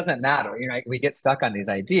old. So it doesn't matter. We get stuck on these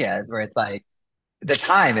ideas where it's like the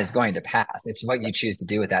time is going to pass. It's what you choose to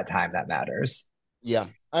do with that time that matters. Yeah.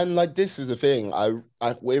 And like this is the thing,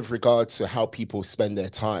 with regards to how people spend their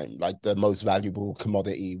time, like the most valuable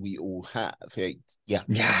commodity we all have. Yeah,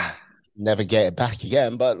 Yeah. never get it back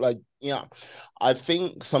again. But like, yeah, I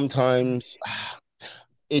think sometimes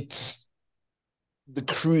it's the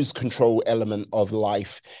cruise control element of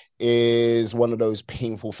life is one of those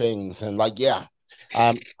painful things. And like, yeah,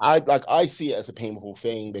 I see it as a painful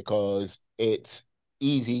thing because it's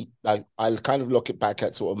easy. Like I kind of look it back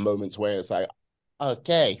at sort of moments where it's like,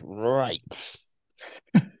 okay, right.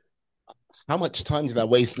 How much time did I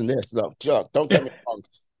waste in this? Look, don't get me wrong.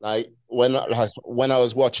 Like when I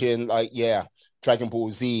was watching, like, yeah, Dragon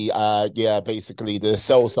Ball Z, yeah, basically the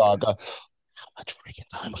Cell Saga. How much freaking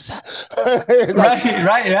time was that? Like Right,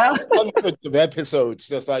 right, yeah. hundreds of episodes,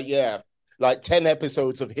 just like, yeah, like 10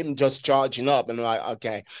 episodes of him just charging up, and like,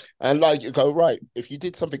 okay. And like you go, right, if you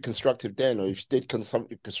did something constructive then, or if you did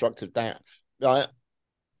something constructive that, right,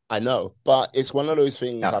 I know, but it's one of those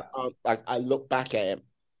things I Yep, can't, like, I look back at it.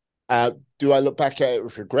 Do I look back at it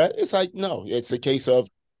with regret? It's like, no, it's a case of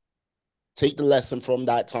take the lesson from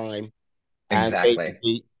that time and exactly.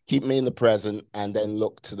 basically keep me in the present and then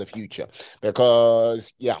look to the future.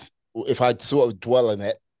 Because, yeah, if I sort of dwell in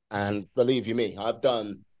it, and believe you me, I've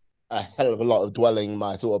done a hell of a lot of dwelling in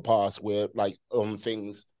my sort of past where, like, on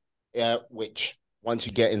things, yeah, which once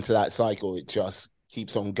you get into that cycle, it just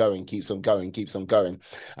keeps on going, keeps on going, keeps on going.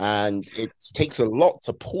 And it takes a lot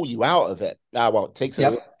to pull you out of it. Now, well, it takes a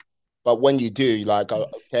lot, Yep. but when you do, you're like, oh,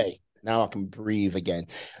 okay, now I can breathe again.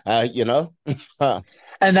 You know? Huh.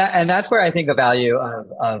 And that's where I think the value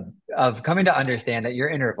of coming to understand that your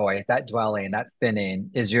inner voice, that dwelling, that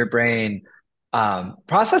spinning, is your brain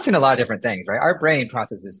processing a lot of different things, right? Our brain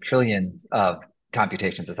processes trillions of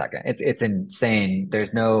computations a second. It's insane.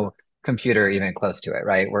 There's no computer even close to it,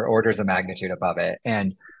 right? We're orders of magnitude above it,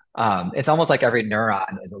 and it's almost like every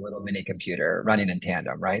neuron is a little mini computer running in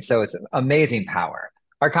tandem, right? So it's amazing power.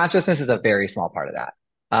 Our consciousness is a very small part of that.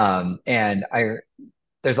 And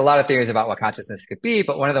there's a lot of theories about what consciousness could be,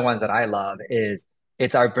 but one of the ones that I love is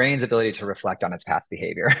it's our brain's ability to reflect on its past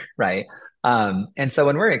behavior, right? And so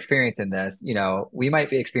when we're experiencing this, we might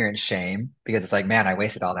be experiencing shame because it's like, man, I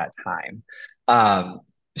wasted all that time. Um,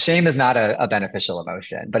 Shame is not a beneficial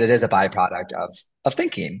emotion, but it is a byproduct of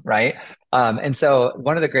thinking, right? And so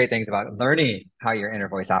one of the great things about learning how your inner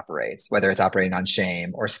voice operates, whether it's operating on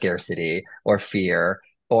shame or scarcity or fear,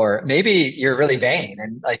 or maybe you're really vain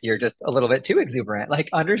and like you're just a little bit too exuberant, like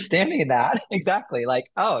understanding that exactly, like,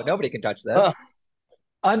 oh, nobody can touch this. Huh.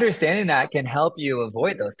 Understanding that can help you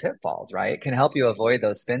avoid those pitfalls, right? Can help you avoid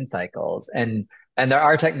those spin cycles. And there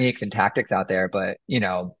are techniques and tactics out there, but you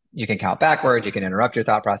can count backwards, you can interrupt your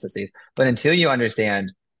thought processes, but until you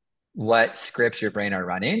understand what scripts your brain are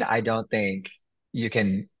running, I don't think you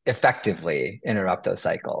can effectively interrupt those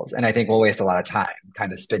cycles. And I think we'll waste a lot of time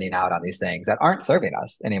kind of spinning out on these things that aren't serving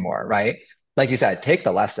us anymore, right? Like you said, take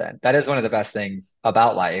the lesson. That is one of the best things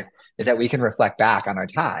about life is that we can reflect back on our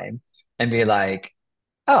time and be like,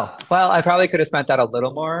 oh, well, I probably could have spent that a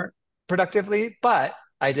little more productively, but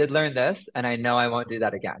I did learn this and I know I won't do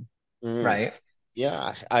that again, Mm. right?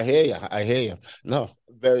 Yeah, I hear you. I hear you. No,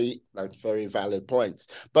 very valid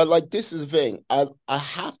points. But like this is the thing. I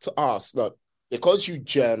have to ask, look, because you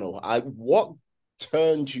journal, what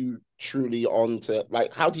turned you truly on to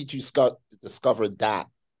like how did you discover that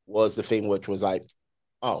was the thing which was like,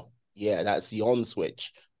 oh yeah, that's the on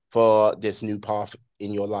switch for this new path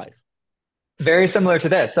in your life. Very similar to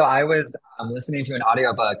this. So I was listening to an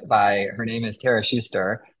audiobook by her name is Tara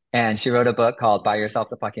Schuster, and she wrote a book called Buy Yourself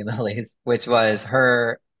the Fucking Lilies, which was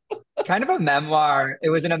her kind of a memoir. It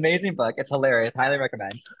was an amazing book. It's hilarious. Highly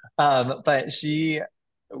recommend. But she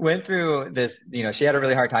went through this, she had a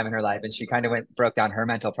really hard time in her life and she kind of broke down her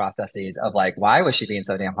mental processes of like, why was she being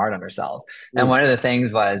so damn hard on herself? And Mm. one of the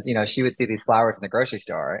things was, she would see these flowers in the grocery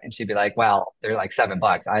store and she'd be like, well, they're like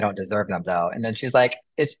 $7. I don't deserve them though. And then she's like,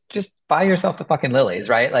 it's just buy yourself the fucking lilies,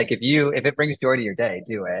 right? Like if it brings joy to your day,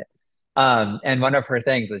 do it. And one of her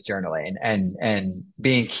things was journaling and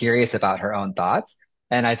being curious about her own thoughts.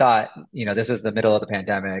 And I thought, this was the middle of the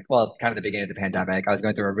pandemic. Well, kind of the beginning of the pandemic. I was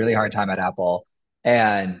going through a really hard time at Apple.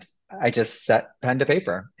 And I just set pen to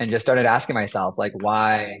paper and just started asking myself, like,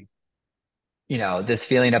 why, this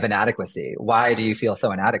feeling of inadequacy? Why do you feel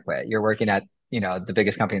so inadequate? You're working at, the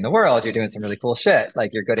biggest company in the world. You're doing some really cool shit.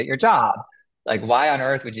 Like, you're good at your job. Like, why on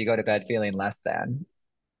earth would you go to bed feeling less than?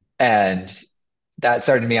 And that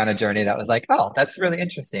started me on a journey that was like, oh, that's really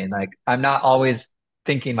interesting. Like, I'm not always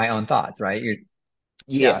thinking my own thoughts, right? Yeah,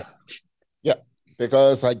 Yeah. yeah.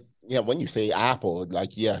 Because like yeah, when you say Apple, like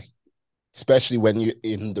yeah, especially when you're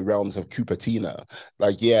in the realms of Cupertino,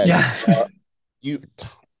 like yeah, Yeah. you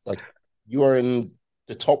like you are in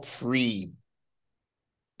the top three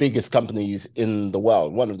biggest companies in the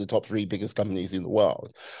world, one of the top three biggest companies in the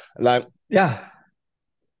world. Like, Yeah.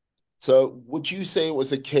 so would you say it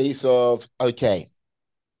was a case of, okay,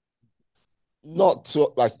 not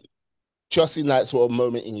to like just in that sort of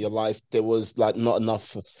moment in your life, there was like not enough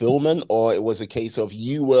fulfillment, or it was a case of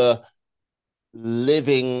you were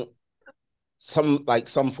living some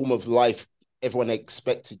form of life everyone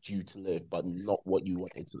expected you to live, but not what you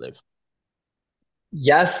wanted to live?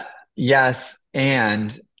 Yes. Yes.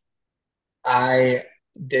 And I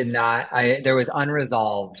did not, there was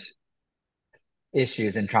unresolved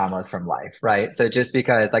issues and traumas from life, right? So just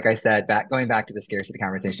because, like I said, going back to the scarcity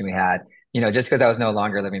conversation we had, just because I was no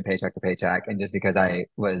longer living paycheck to paycheck and just because I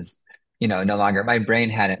was, no longer, my brain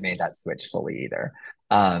hadn't made that switch fully either.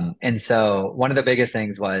 And so one of the biggest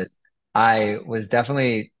things was I was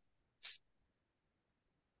definitely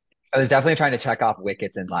I was definitely trying to check off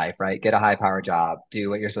wickets in life, right? Get a high power job, do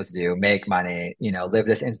what you're supposed to do, make money, live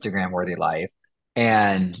this Instagram worthy life.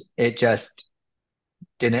 And it just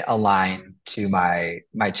didn't align to my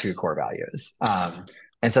true core values.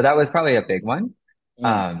 And so that was probably a big one. Mm,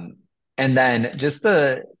 Um, and then just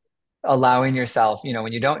the allowing yourself,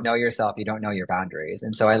 when you don't know yourself, you don't know your boundaries.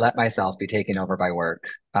 And so I let myself be taken over by work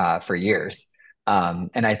for years.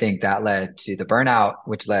 And I think that led to the burnout,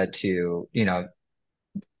 which led to,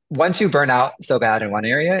 once you burn out so bad in one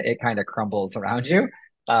area, it kind of crumbles around you.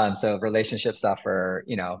 So relationships suffer,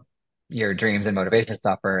 your dreams and motivation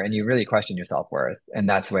suffer, and you really question your self-worth. And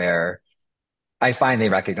that's where I finally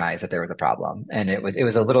recognized that there was a problem. And it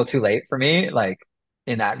was a little too late for me. Like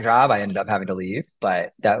in that job, I ended up having to leave,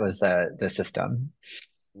 but that was the system.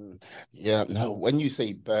 mm. Yeah, no, when you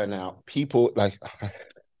say burnout, people like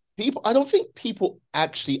people, I don't think people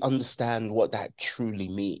actually understand what that truly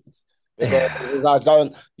means. Because Yeah. it's like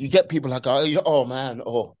going, you get people like, oh man,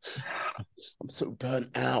 oh, I'm so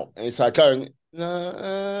burnt out. And it's like going,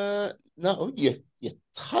 no, no, you're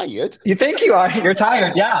tired. You think you are, you're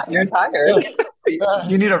tired. Yeah, you're Yeah, tired. uh,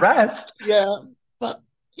 You need a rest. yeah, but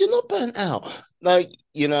you're not burnt out. Like,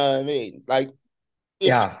 you know what I mean? Like, if you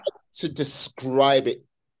Yeah. had to describe it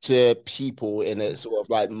to people in a sort of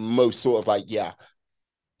like most sort of like, yeah,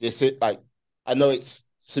 this it like I know it's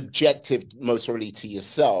subjective, most really to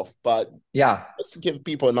yourself, but Yeah. just to give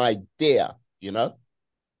people an idea, you know?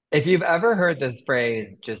 If you've ever heard this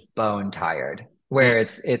phrase, just bone tired, Mm. where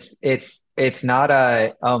it's not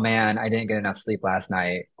a, oh man, I didn't get enough sleep last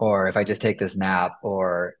night, or if I just take this nap,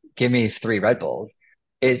 or give me three Red Bulls.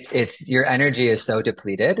 It's your energy is so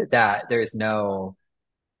depleted that there's no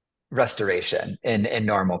restoration in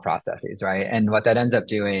normal processes, right? And what that ends up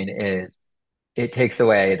doing is it takes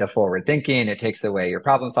away the forward thinking, it takes away your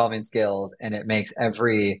problem solving skills, and it makes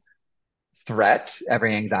every threat,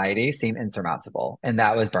 every anxiety seem insurmountable. And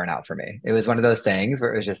that was burnout for me. It was one of those things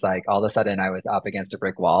where it was just like all of a sudden I was up against a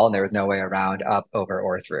brick wall and there was no way around, up, over,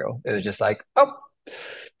 or through. It was just like, oh,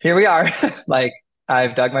 here we are. Like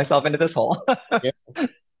I've dug myself into this hole. Yeah.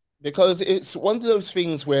 Because it's one of those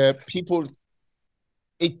things where people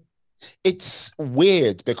it it's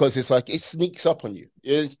weird because it's like it sneaks up on you.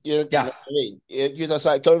 You know Yeah. what I mean? You're just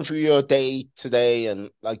like going through your day today, and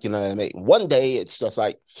like you know what I mean. One day it's just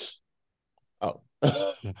like, oh,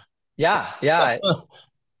 Yeah. Yeah.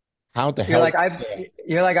 how the You're hell?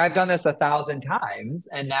 like, I've done this 1,000 times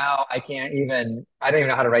and now I don't even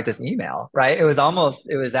know how to write this email, right? It was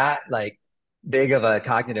that like big of a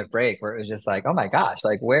cognitive break where it was just like, oh my gosh,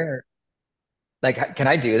 like like, can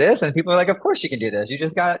I do this? And people are like, of course you can do this. You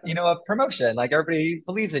just got, a promotion. Like everybody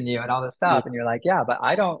believes in you and all this stuff. And you're like, yeah, but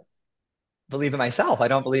I don't believe in myself. I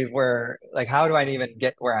don't believe like, how do I even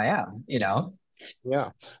get where I am, Yeah,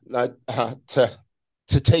 like to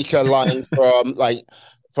take a line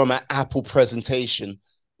from an Apple presentation,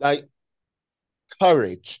 like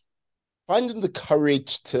courage, finding the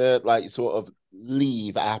courage to like sort of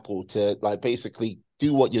leave Apple to like basically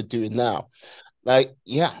do what you're doing now. Like,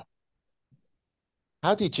 yeah,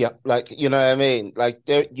 how did you like, you know what I mean? Like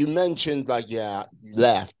there you mentioned like, yeah, you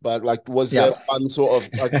left, but like was there Yeah. one sort of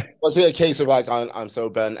like was it a case of like I'm so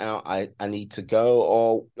burnt out, I need to go,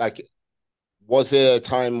 or like was there a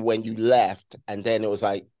time when you left and then it was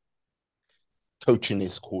like coaching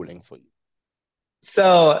is calling for you?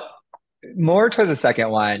 So more toward the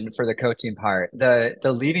second one for the coaching part. The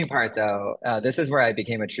leading part though, this is where I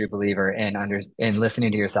became a true believer in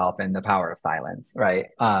listening to yourself and the power of silence, right?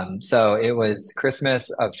 So it was Christmas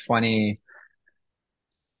of 21,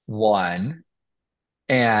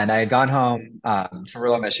 and I had gone home to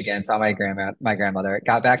rural Michigan, saw my grandmother,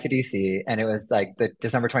 got back to DC, and it was like the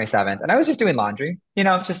December 27th, and I was just doing laundry,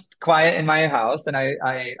 just quiet in my house, and I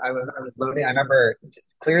was loading. I remember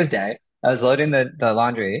clear as day. I was loading the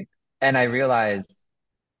laundry, and I realized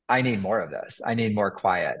I need more of this. I need more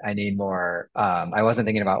quiet. I need more. I wasn't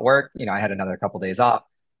thinking about work. I had another couple days off.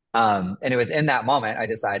 And it was in that moment I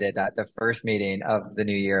decided that the first meeting of the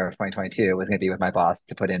new year of 2022 was going to be with my boss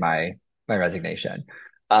to put in my resignation.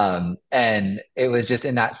 And it was just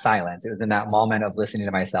in that silence. It was in that moment of listening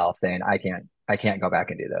to myself saying, I can't go back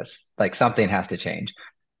and do this. Like something has to change.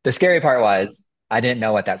 The scary part was I didn't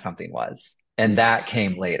know what that something was. And that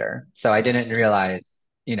came later. So I didn't realize,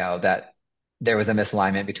 that there was a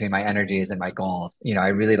misalignment between my energies and my goals. I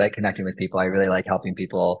really like connecting with people. I really like helping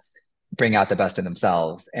people bring out the best in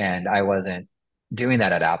themselves. And I wasn't doing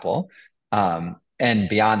that at Apple. And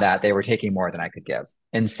beyond that, they were taking more than I could give.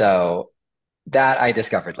 And so that I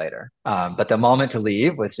discovered later. But the moment to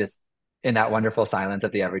leave was just in that wonderful silence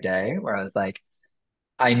of the everyday where I was like,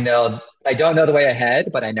 I don't know the way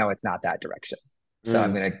ahead, but I know it's not that direction. So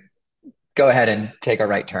I'm Mm. going to go ahead and take a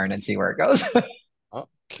right turn and see where it goes.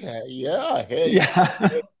 Okay, yeah, I hear you. Yeah.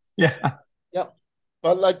 Yeah. Yeah,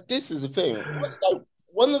 but like this is the thing. Like,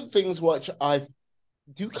 one of the things which I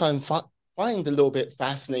do kind of find a little bit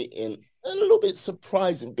fascinating and a little bit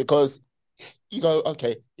surprising because you go,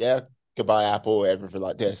 okay, yeah, goodbye Apple, everything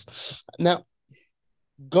like this. Now,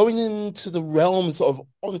 going into the realms of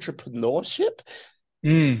entrepreneurship.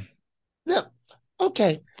 Mm. Now,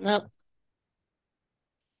 okay, now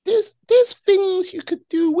there's things you could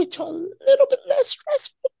do which are a little bit less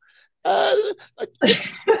stressful. Uh, like,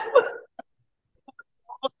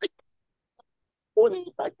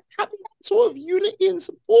 like having that sort of unity and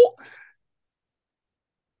support.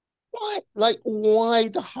 Why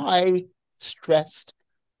the high stressed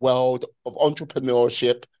world of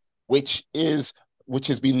entrepreneurship, which has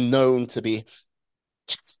been known to be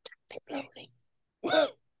just lonely.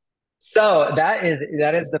 So that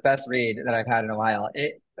is the best read that I've had in a while.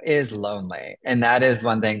 It is lonely, and that is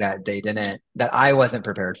one thing that I wasn't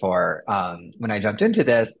prepared for when I jumped into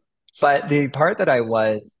this. But the part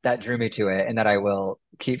that drew me to it, and that I will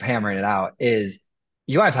keep hammering it out, is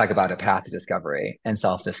you want to talk about a path to discovery and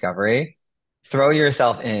self-discovery. Throw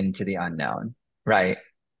yourself into the unknown, right?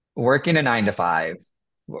 Working a 9 to 5,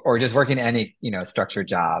 or just working any, structured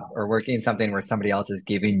job or working something where somebody else is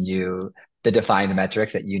giving you the defined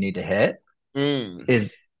metrics that you need to hit Mm.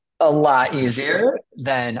 is a lot easier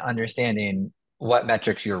than understanding what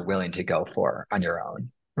metrics you're willing to go for on your own,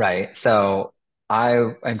 right? So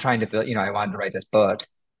I am trying to build, I wanted to write this book,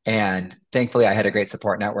 and thankfully I had a great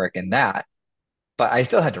support network in that, but I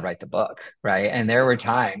still had to write the book, right? And there were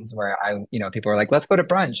times where people were like, let's go to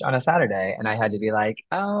brunch on a Saturday. And I had to be like,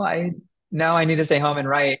 oh, no, I need to stay home and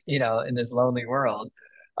write, in this lonely world.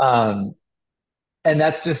 Um, and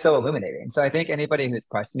that's just so illuminating. So I think anybody who's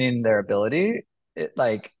questioning their ability,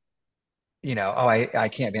 like, oh, I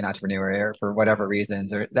can't be an entrepreneur for whatever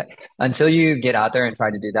reasons, or that until you get out there and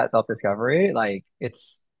try to do that self-discovery, like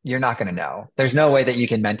you're not going to know. There's no way that you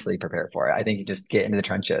can mentally prepare for it. I think you just get into the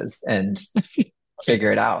trenches and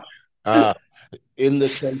figure it out. Uh, in the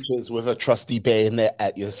trenches with a trusty bayonet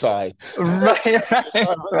at your side. Right, right,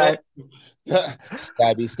 right.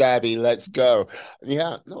 Stabby, stabby, let's go.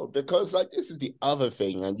 Yeah, no, because like this is the other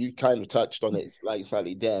thing, and you kind of touched on it like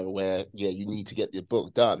slightly there, where yeah, you need to get the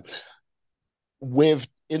book done. With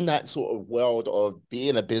in that sort of world of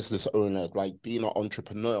being a business owner, like being an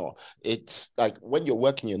entrepreneur, it's like when you're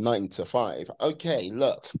working your 9 to 5, okay,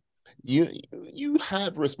 look, you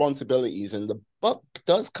have responsibilities and the buck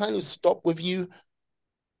does kind of stop with you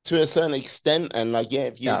to a certain extent. And like, yeah,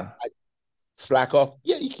 if you Yeah. like, slack off,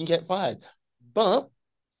 yeah, you can get fired. But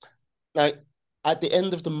like at the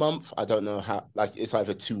end of the month, I don't know how, like it's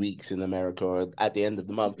either 2 weeks in America or at the end of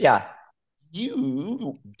the month, Yeah.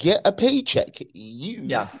 you get a paycheck. You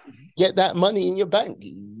Yeah. get that money in your bank.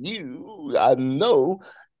 You know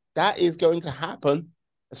that is going to happen,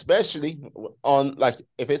 especially on like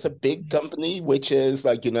if it's a big company, which is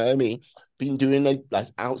like, you know what I mean, been doing a like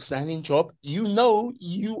outstanding job,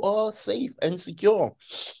 you are safe and secure.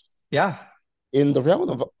 Yeah. In the realm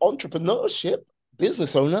of entrepreneurship,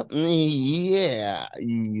 business owner, yeah,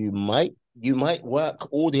 you might work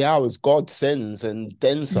all the hours God sends and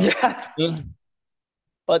then some. Yeah.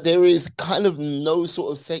 But there is kind of no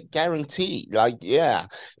sort of set guarantee. Like, yeah,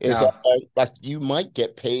 it's No. like you might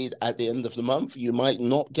get paid at the end of the month, you might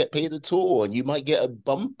not get paid at all, and you might get a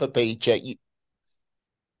bumper paycheck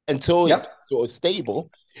until it's Yep. sort of stable.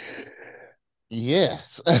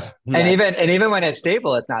 Yes. And Nah. even when it's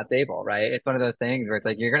stable, it's not stable, right? It's one of those things where it's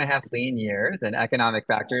like you're going to have lean years and economic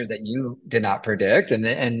factors that you did not predict.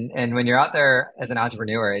 And when you're out there as an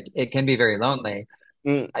entrepreneur, it can be very lonely.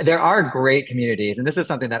 Mm, There are great communities, and this is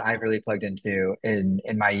something that I've really plugged into in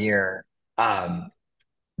my year. Um,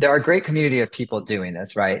 there are great community of people doing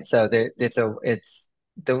this, right? So it's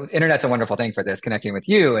the internet's a wonderful thing for this. Connecting with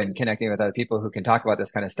you and connecting with other people who can talk about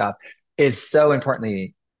this kind of stuff is so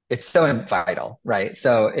importantly, it's so vital, right?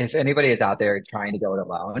 So if anybody is out there trying to go it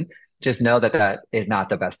alone, just know that that is not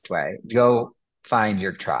the best way. Go find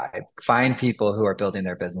your tribe, find people who are building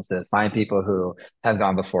their businesses, find people who have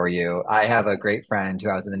gone before you. I have a great friend who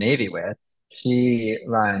I was in the Navy with. She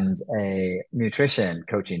runs a nutrition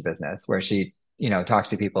coaching business where she talks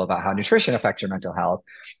to people about how nutrition affects your mental health.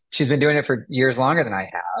 She's been doing it for years longer than I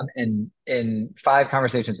have. And in 5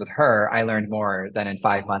 conversations with her, I learned more than in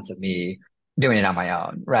 5 months of me doing it on my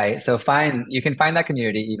own, right? So you can find that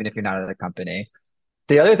community even if you're not at a company.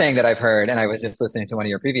 The other thing that I've heard, and I was just listening to one of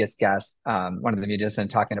your previous guests, one of the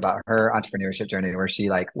musicians talking about her entrepreneurship journey where she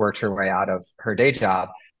like worked her way out of her day job.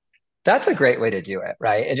 That's a great way to do it,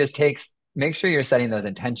 right? It just takes, make sure you're setting those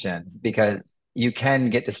intentions because you can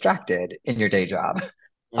get distracted in your day job.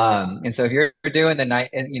 mm, And so if you're doing the night,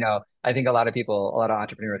 and I think a lot of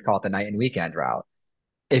entrepreneurs call it the night and weekend route.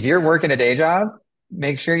 If you're working a day job,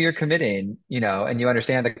 make sure you're committing, and you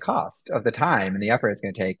understand the cost of the time and the effort it's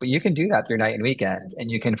going to take. But you can do that through night and weekends, and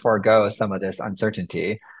you can forego some of this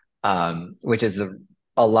uncertainty, which is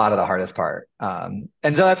a lot of the hardest part. And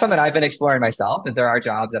so that's something I've been exploring myself. Is there are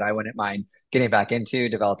jobs that I wouldn't mind getting back into,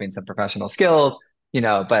 developing some professional skills,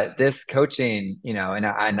 but this coaching, and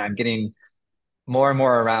I'm getting more and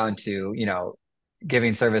more around to,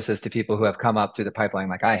 giving services to people who have come up through the pipeline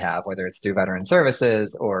like I have, whether it's through veteran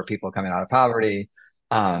services or people coming out of poverty.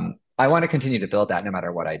 I want to continue to build that no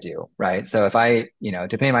matter what I do, right? So if I,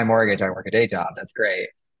 to pay my mortgage, I work a day job, that's great.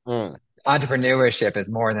 mm. Entrepreneurship is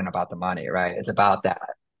more than about the money, right? It's about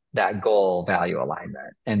that goal value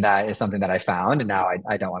alignment. And that is something that I found. And now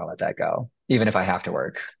I don't want to let that go, even if I have to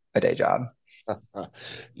work a day job.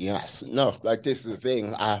 Yes. No, like this is the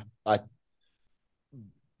thing. I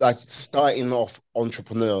like starting off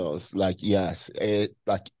entrepreneurs, like yes, it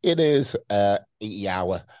is 80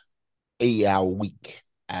 hour week.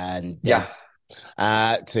 And then Yeah.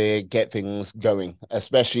 to get things going,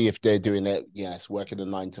 especially if they're doing it, yes, working a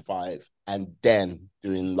 9 to 5 and then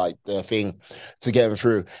doing like the thing to get them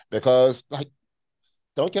through. Because like,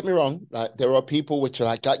 don't get me wrong, like there are people which are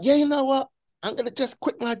like, yeah, you know what? I'm gonna just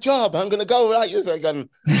quit my job. I'm gonna go like this again,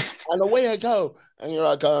 and away I go. And you're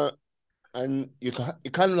like, and you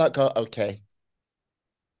kind of like, okay,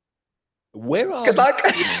 where are Good you? luck.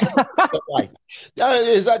 Life. Yeah,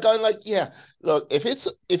 is that going like, yeah, look,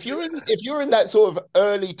 if you're in that sort of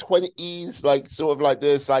early 20s, like sort of like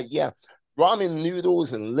this, like, yeah, ramen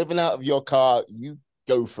noodles and living out of your car, you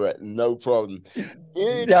go for it, no problem.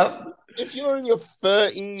 If, Yep. if you're in your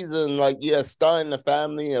 30s and like, yeah, starting a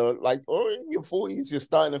family, or like, or in your 40s, you're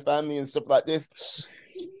starting a family and stuff like this,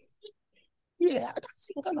 yeah, that's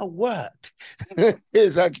not gonna work.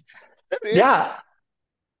 It's like, it's, Yeah.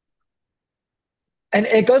 And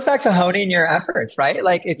it goes back to honing your efforts, right?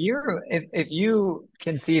 Like if you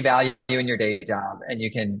can see value in your day job and you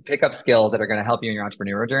can pick up skills that are going to help you in your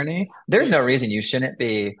entrepreneurial journey, there's yeah. no reason you shouldn't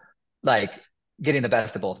be like getting the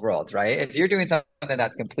best of both worlds, right? If you're doing something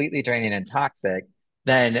that's completely draining and toxic,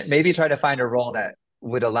 then maybe try to find a role that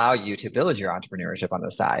would allow you to build your entrepreneurship on the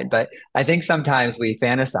side. But I think sometimes we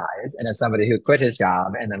fantasize, and as somebody who quit his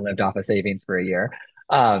job and then lived off of savings for a year,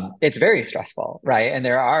 it's very stressful, right? And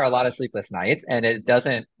there are a lot of sleepless nights, and it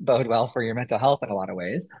doesn't bode well for your mental health in a lot of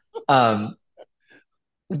ways. Um,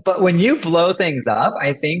 but when you blow things up,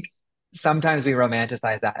 I think sometimes we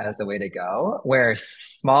romanticize that as the way to go, where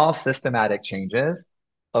small systematic changes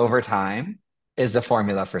over time is the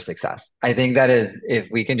formula for success. I think that is if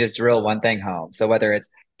we can just drill one thing home. So whether it's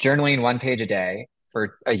journaling 1 page a day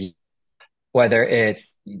for a year, whether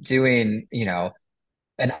it's doing,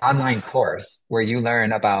 an online course where you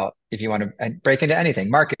learn about if you want to break into anything,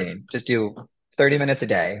 marketing, just do 30 minutes a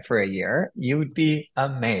day for a year, you would be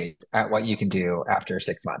amazed at what you can do after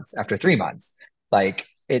 6 months, after 3 months. Like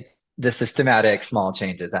the systematic small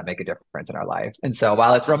changes that make a difference in our life. And so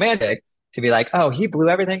while it's romantic to be like, oh, he blew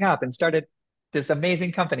everything up and started this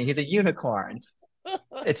amazing company, he's a unicorn.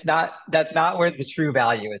 That's not where the true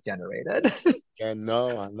value is generated. Yeah,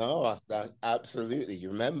 no, I know that absolutely. You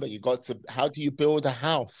remember, you got to. How do you build a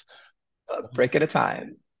house? A brick at a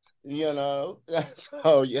time. You know, that's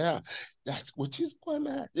oh yeah, that's which is quite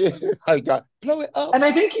mad. Yeah, I got blow it up. And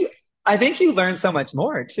I think you learn so much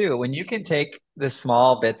more too when you can take the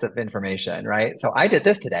small bits of information, right? So I did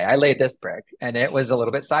this today. I laid this brick and it was a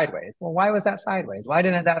little bit sideways. Well, why was that sideways? Why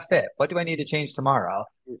didn't that fit? What do I need to change tomorrow?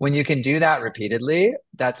 When you can do that repeatedly,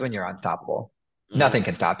 that's when you're unstoppable. Mm. Nothing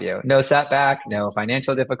can stop you. No setback, no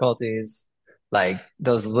financial difficulties. Like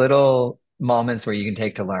those little moments where you can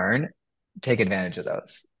take to learn, take advantage of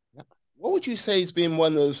those. What would you say has been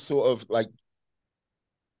one of those sort of like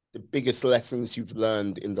the biggest lessons you've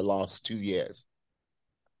learned in the last 2 years?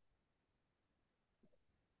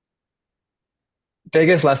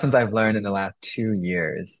 Biggest lessons I've learned in the last 2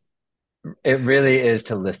 years. It really is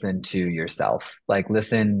to listen to yourself. Like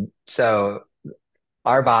listen. So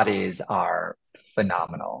our bodies are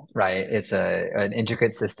phenomenal, right? It's an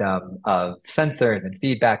intricate system of sensors and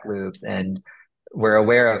feedback loops, and we're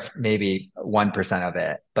aware of maybe 1% of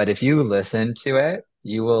it. But if you listen to it,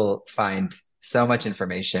 you will find so much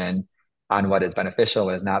information on what is beneficial,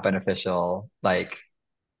 what is not beneficial, like,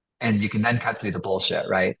 and you can then cut through the bullshit,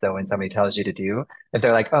 right? So when somebody tells you to do, if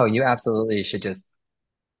they're like, oh, you absolutely should just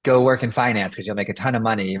go work in finance because you'll make a ton of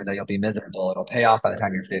money, even though you'll be miserable. It'll pay off by the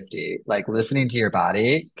time you're 50. Like listening to your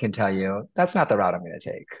body can tell you that's not the route I'm going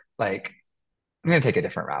to take. Like I'm going to take a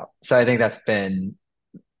different route. So I think that's been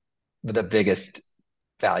the biggest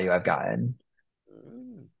value I've gotten.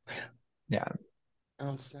 Mm. Yeah.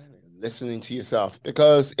 Outstanding. Listening to yourself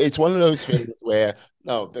because it's one of those things where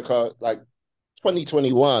no, because like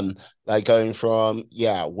 2021, like going from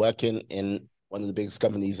yeah, working in one of the biggest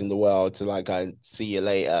companies in the world to like I see you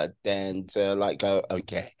later, then to like go,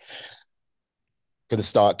 okay, gonna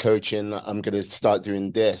start coaching, I'm gonna start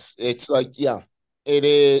doing this. It's like, yeah, it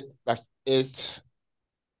is like it's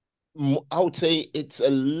I would say it's a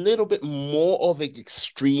little bit more of an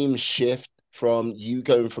extreme shift from you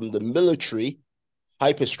going from the military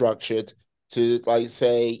hyper structured to like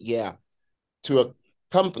say, yeah, to a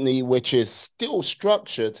company which is still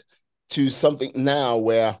structured to something now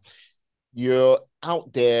where you're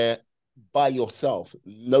out there by yourself,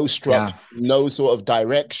 no Yeah. structure, no sort of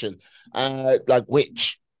direction, like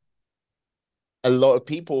which a lot of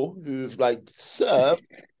people who've like served.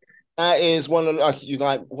 That is one of like you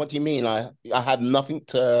like. What do you mean? I had nothing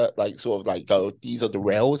to like sort of like go. These are the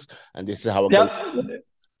rails, and this is how I go. Yep.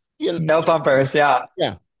 You know, No bumpers. Yeah.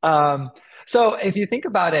 yeah. Um, So if you think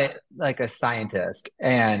about it like a scientist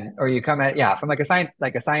or you come at, yeah, from like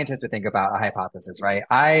a scientist would think about a hypothesis, right?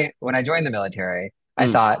 When I joined the military, I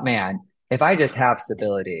Mm, thought, man, if I just have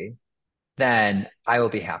stability, then I will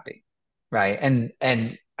be happy, right? And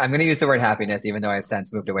I'm going to use the word happiness, even though I've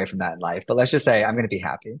since moved away from that in life. But let's just say I'm going to be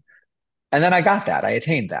happy, and then I got that, I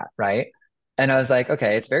attained that, right? And I was like,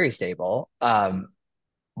 okay, it's very stable.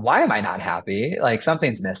 Why am I not happy? Like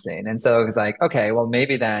something's missing. And so it was like, okay, well,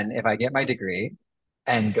 maybe then if I get my degree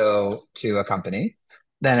and go to a company,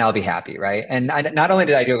 then I'll be happy, right? And not only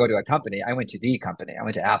did I go to a company, I went to the company, I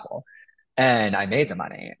went to Apple and I made the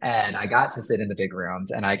money and I got to sit in the big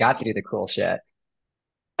rooms and I got to do the cool shit.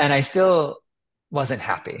 And I still wasn't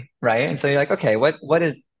happy, right? And so you're like, okay, what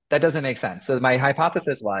is that doesn't make sense. So my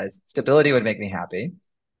hypothesis was stability would make me happy.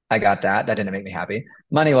 I got that. That didn't make me happy.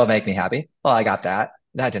 Money will make me happy. Well, I got that.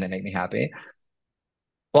 That didn't make me happy.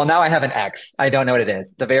 Well, now I have an X. I don't know what it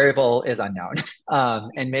is. The variable is unknown.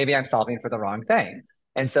 And maybe I'm solving for the wrong thing.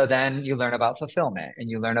 And so then you learn about fulfillment and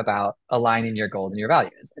you learn about aligning your goals and your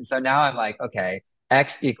values. And so now I'm like, okay,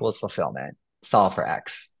 X equals fulfillment, solve for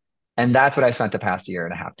X. And that's what I spent the past year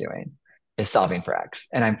and a half doing is solving for X.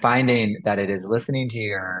 And I'm finding that it is listening to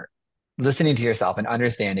yourself and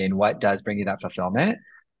understanding what does bring you that fulfillment,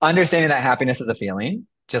 understanding that happiness is a feeling,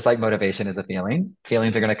 just like motivation is a feeling.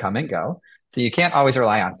 Feelings are going to come and go. So you can't always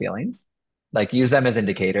rely on feelings. Like use them as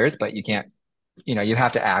indicators, but you can't, you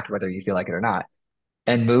have to act whether you feel like it or not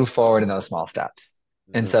and move forward in those small steps.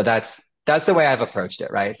 And mm, so that's the way I've approached it,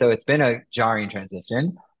 right? So it's been a jarring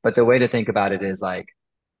transition, but the way to think about it is like,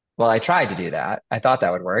 well, I tried to do that. I thought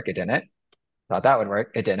that would work. It didn't. Thought that would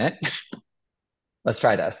work. It didn't. Let's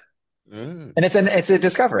try this. mm. And it's a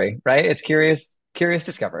discovery, right? It's curious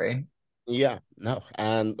discovery. Yeah, no.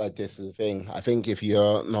 And like this is the thing. I think if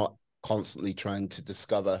you're not constantly trying to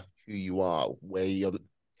discover who you are,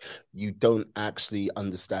 you don't actually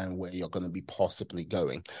understand where you're going to be possibly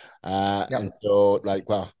going. Yep. Until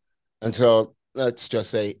until let's just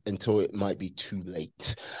say until it might be too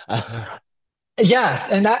late. Yes,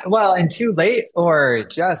 and too late, or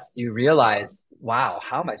just you realize, wow,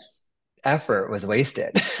 how much effort was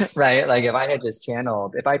wasted, right? Like if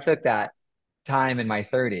I took that time in my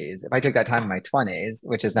 30s, if I took that time in my 20s,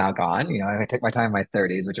 which is now gone, if I took my time in my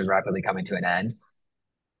 30s, which is rapidly coming to an end,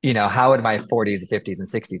 how would my 40s, 50s, and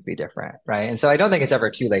 60s be different, right? And so I don't think it's ever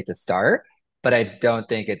too late to start, but I don't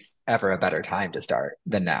think it's ever a better time to start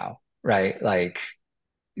than now, right? Like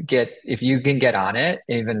if you can get on it,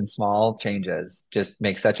 even in small changes, just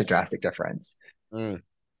make such a drastic difference. Mm,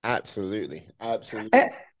 absolutely, And, absolutely.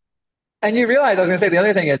 and you realize, I was going to say, the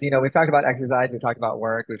other thing is, we've talked about exercise, we've talked about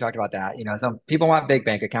work, we've talked about that. Some people want big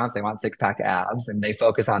bank accounts, they want six pack abs, and they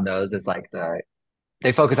focus on those as like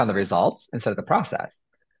they focus on the results instead of the process.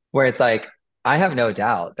 Where it's like, I have no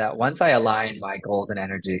doubt that once I align my goals and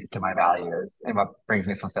energy to my values and what brings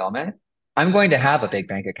me fulfillment, I'm going to have a big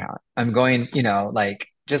bank account. I'm going, like,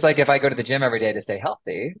 just like if I go to the gym every day to stay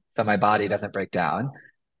healthy, so my body doesn't break down,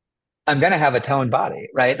 I'm going to have a toned body,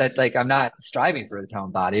 right? That like I'm not striving for the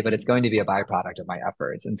toned body, but it's going to be a byproduct of my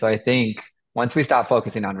efforts. And so I think once we stop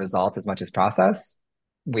focusing on results as much as process,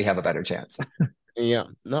 we have a better chance. Yeah,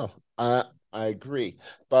 no, I agree.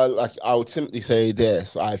 But like I would simply say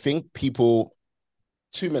this, I think too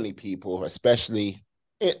many people, especially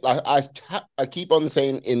like I keep on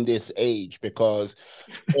saying in this age because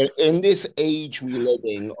in this age we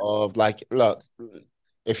living of like, look,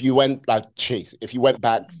 if you went like chase, if you went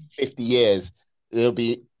back 50 years, it'll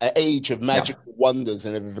be an age of Yeah. magical wonders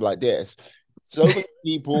and everything like this. So many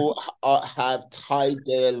people have tied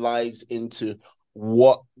their lives into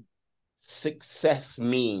what success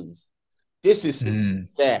means. This is Mm.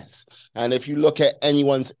 success. And if you look at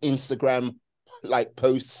anyone's Instagram like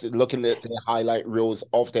posts, looking at their highlight reels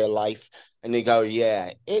of their life, and they go,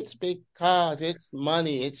 yeah, it's big cars, it's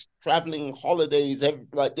money, it's traveling holidays, everything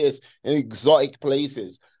like this, in exotic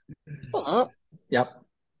places. But Yep.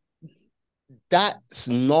 that's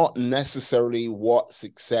not necessarily what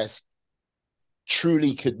success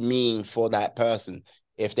truly could mean for that person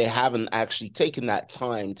if they haven't actually taken that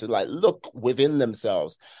time to like look within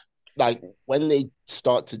themselves. Like when they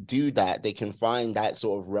start to do that, they can find that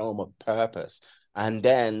sort of realm of purpose. And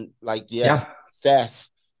then, like, yeah, Yeah. success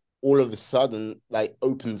all of a sudden like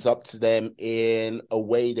opens up to them in a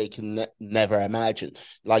way they can never imagine.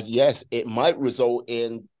 Like, yes, it might result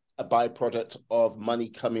in a byproduct of money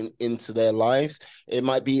coming into their lives. It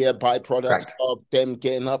might be a byproduct Correct. of them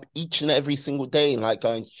getting up each and every single day and like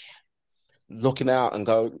going, looking out and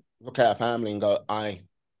go, look at our family and go,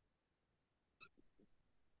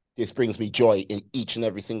 this brings me joy in each and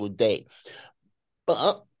every single day.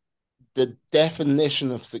 But the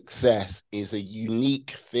definition of success is a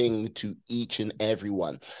unique thing to each and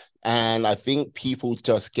everyone. And I think people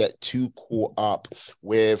just get too caught up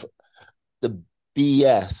with the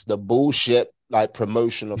BS, the bullshit, like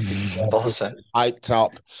promotion of success, Bullshit. hyped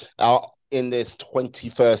up in this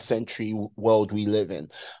 21st century world we live in,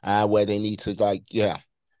 where they need to, like, yeah,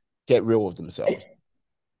 get real with themselves.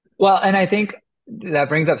 Well, and I think that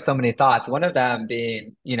brings up so many thoughts. One of them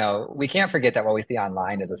being, we can't forget that what we see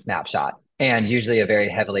online is a snapshot and usually a very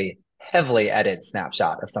heavily edited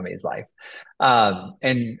snapshot of somebody's life.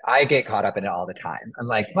 And I get caught up in it all the time. I'm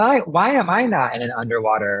like, why am I not in an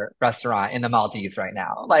underwater restaurant in the Maldives right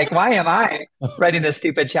now? Like, why am I writing this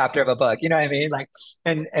stupid chapter of a book? You know what I mean? Like,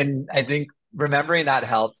 and I think remembering that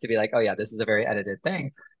helps to be like, oh yeah, this is a very edited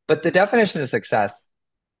thing. But the definition of success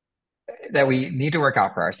that we need to work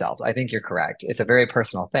out for ourselves. I think you're correct. It's a very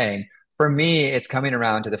personal thing. For me, it's coming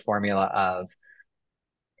around to the formula of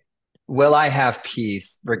will I have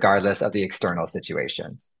peace regardless of the external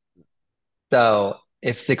situations? So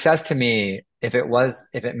if success to me, if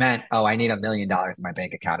it meant, oh, I need $1 million in my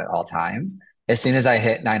bank account at all times, as soon as I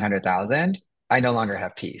hit 900,000, I no longer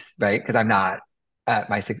have peace, right? Because I'm not at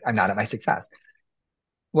my success.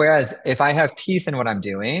 Whereas if I have peace in what I'm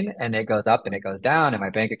doing and it goes up and it goes down and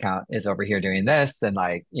my bank account is over here doing this, then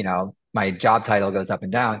like, my job title goes up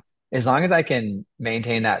and down. As long as I can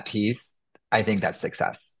maintain that peace, I think that's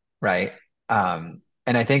success, right? And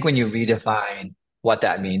I think when you redefine what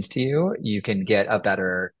that means to you, you can get a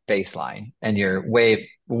better baseline and you're way,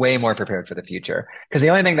 way more prepared for the future. Because the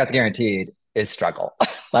only thing that's guaranteed is struggle.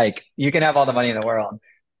 Like you can have all the money in the world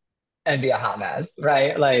and be a hot mess,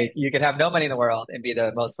 right? Like you can have no money in the world and be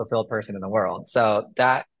the most fulfilled person in the world. So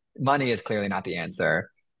that money is clearly not the answer.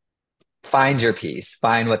 Find your peace.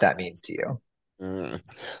 Find what that means to you. Mm.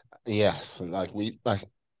 Yes, like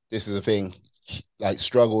this is the thing. Like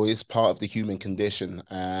struggle is part of the human condition,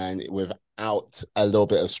 and without a little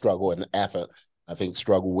bit of struggle and effort, I think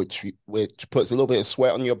struggle, which puts a little bit of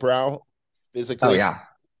sweat on your brow Oh physically, yeah.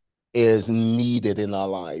 is needed in our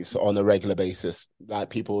lives on a regular basis. Like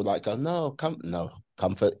people like go, no,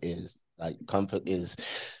 comfort is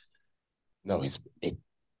no,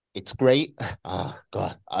 it's great.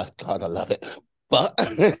 God, I love it. But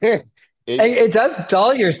it's It does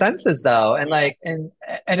dull your senses though, and like and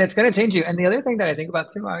it's gonna change you. And the other thing that I think about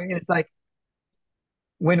too, Ari, is like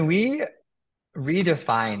when we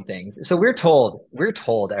redefine things. So we're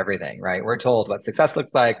told everything, right? We're told what success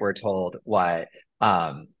looks like. We're told what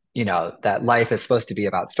that life is supposed to be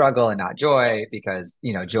about struggle and not joy because,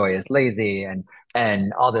 joy is lazy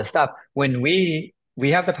and all this stuff. When we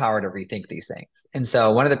have the power to rethink these things. And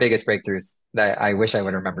so one of the biggest breakthroughs that I wish I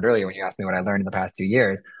would have remembered earlier when you asked me what I learned in the past 2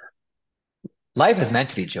 years, life is meant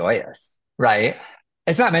to be joyous, right?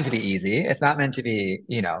 It's not meant to be easy. It's not meant to be,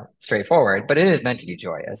 straightforward, but it is meant to be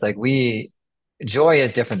joyous. Joy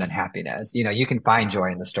is different than happiness. You can find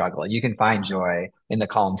joy in the struggle. You can find joy in the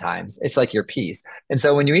calm times. It's like your peace. And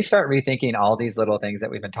so when we start rethinking all these little things that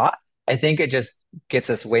we've been taught, I think it just gets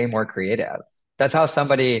us way more creative. That's how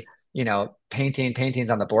somebody, painting paintings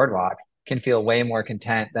on the boardwalk can feel way more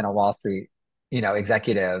content than a Wall Street,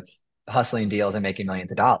 executive hustling deals and making millions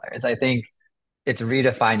of dollars. I think it's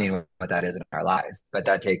redefining what that is in our lives, but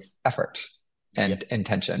that takes effort yeah, and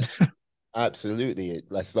intention. absolutely.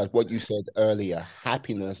 Like what you said earlier,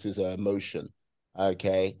 happiness is an emotion.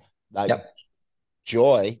 Okay. Like Yep.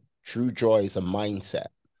 true joy is a mindset.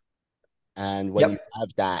 And when you Yep. have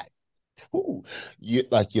that, ooh, you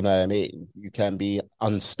know what I mean, you can be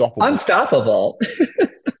unstoppable. Unstoppable.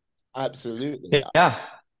 Absolutely. Yeah.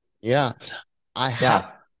 Yeah. I have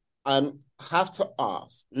Yeah. have to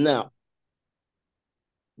ask now,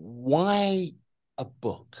 why a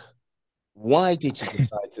book? Why did you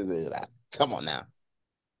decide to do that? Come on now.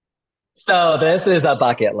 So this is a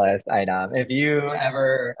bucket list item. If you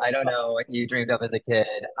ever, I don't know what you dreamed of as a kid,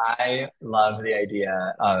 I love the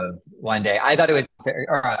idea of one day. I thought it would,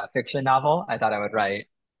 or a fiction novel. I thought I would write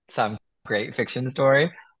some great fiction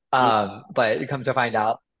story. But you come to find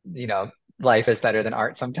out, life is better than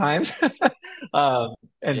art sometimes.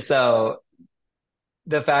 And so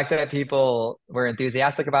the fact that people were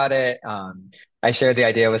enthusiastic about it. I shared the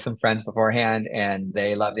idea with some friends beforehand and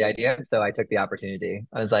they loved the idea. So I took the opportunity.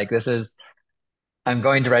 I was like, I'm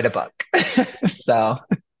going to write a book. So,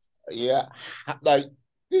 Yeah, like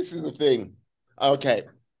this is the thing. Okay,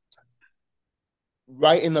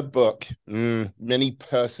 writing a book, many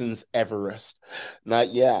persons Everest. Like,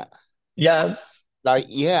 yeah, yes. like,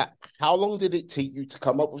 yeah. How long did it take you to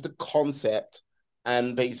come up with the concept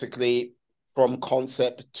and basically from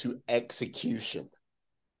concept to execution?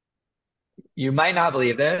 You might not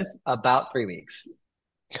believe this, about 3 weeks.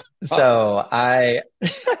 So I,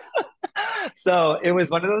 so it was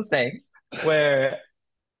one of those things where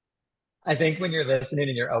I think when you're listening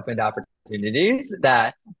and you're open to opportunities,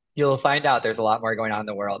 that you'll find out there's a lot more going on in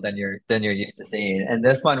the world than you're used to seeing. And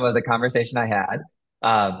this one was a conversation I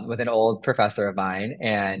had with an old professor of mine,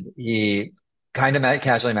 and he kind of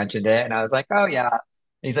casually mentioned it, and I was like, "Oh yeah." And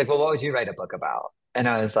he's like, "Well, what would you write a book about?" And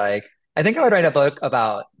I was like, "I think I would write a book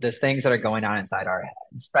about the things that are going on inside our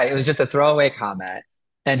heads." Right? It was just a throwaway comment,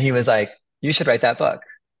 and he was like, "You should write that book."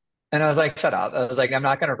 And I was like, shut up. I was like, I'm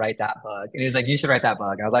not going to write that book. And he was like, you should write that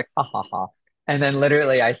book. And I was like, ha ha ha. And then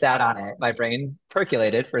literally I sat on it. My brain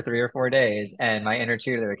percolated for 3 or 4 days and my inner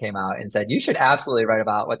cheerleader came out and said, you should absolutely write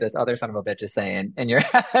about what this other son of a bitch is saying in your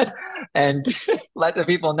head and let the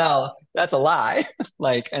people know that's a lie.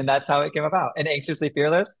 Like, and that's how it came about. And Anxiously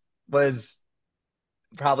Fearless was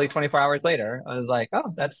probably 24 hours later. I was like,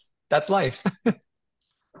 oh, that's life.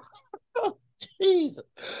 Oh, jeez.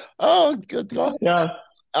 Oh, good God. Yeah.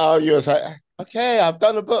 Oh, you was like, okay, I've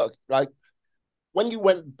done a book. Like when you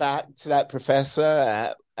went back to that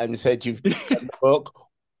professor and said you've done the book,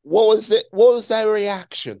 what was it? What was their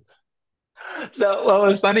reaction? So what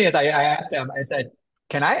was funny is I asked him, I said,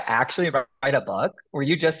 can I actually write a book? Were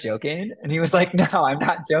you just joking? And he was like, no, I'm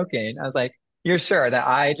not joking. I was like, you're sure that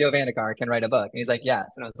I, Joe Vandekar, can write a book? And he's like, yes.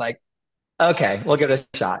 And I was like, okay, we'll give it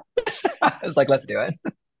a shot. I was like, let's do it.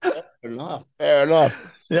 Fair enough. Fair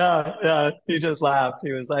enough. Yeah, yeah. He just laughed.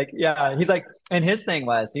 He was like, yeah. He's like, and his thing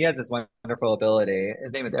was, he has this wonderful ability.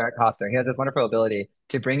 His name is Eric Koster. He has this wonderful ability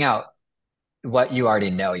to bring out what you already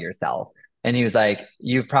know yourself. And he was like,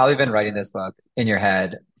 you've probably been writing this book in your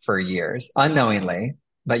head for years, unknowingly,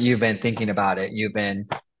 but you've been thinking about it. You've been,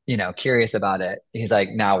 curious about it. He's like,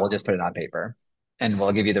 now we'll just put it on paper and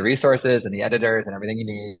we'll give you the resources and the editors and everything you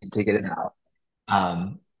need to get it out.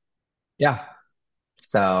 Um, yeah.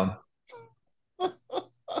 So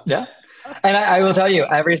yeah. And I will tell you,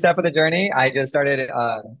 every step of the journey, I just started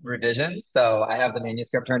revision. So I have the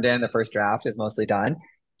manuscript turned in. The first draft is mostly done.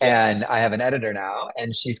 Yeah. And I have an editor now,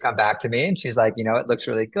 and she's come back to me and she's like, it looks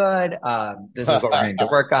really good. This is what we're going to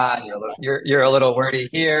work on. You're a little wordy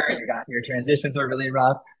here. Your transitions are really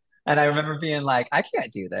rough. And I remember being like, I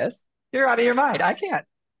can't do this. You're out of your mind. I can't.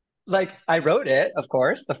 Like, I wrote it, of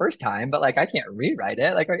course, the first time, but like, I can't rewrite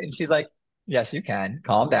it. Like, and she's like, yes, you can.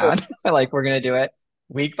 Calm down. Like, we're going to do it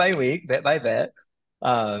week by week, bit by bit.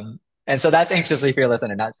 And so that's Anxiously Fearless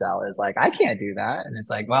in a nutshell is like, I can't do that. And it's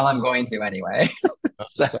like, well, I'm going to anyway.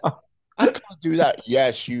 So, So, I can't do that.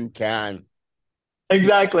 Yes, you can.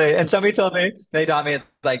 exactly. And somebody told me, they taught me, it's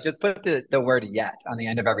like, just put the word yet on the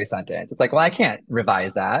end of every sentence. It's like, well, I can't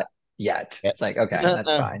revise that yet. Yeah. It's like, okay, that's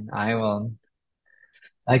fine.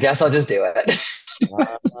 I guess I'll just do it.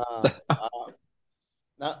 Uh, uh,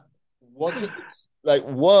 now, was it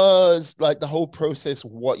was the whole process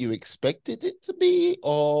what you expected it to be,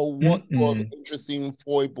 or what sort of Mm-mm. interesting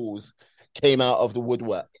foibles came out of the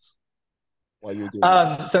woodworks while you were doing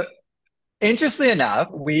it? So interestingly enough,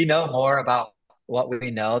 we know more about what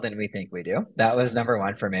we know than we think we do. That was number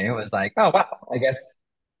one for me. It was like, oh wow, I guess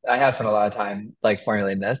I have spent a lot of time like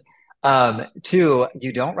formulating this. Two,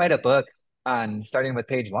 you don't write a book on starting with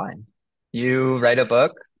page one. You write a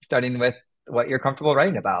book starting with what you're comfortable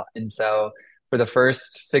writing about. And so for the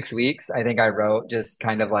first 6 weeks, I think I wrote just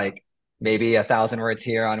kind of like maybe 1,000 words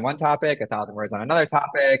here on one topic, 1,000 words on another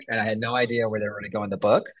topic, and I had no idea where they were going to go in the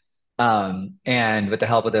book. And with the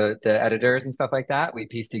help of the editors and stuff like that, we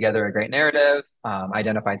pieced together a great narrative,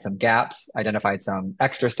 identified some gaps, identified some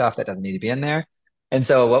extra stuff that doesn't need to be in there. And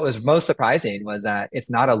so what was most surprising was that it's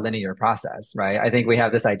not a linear process, right? I think we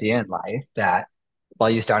have this idea in life that well,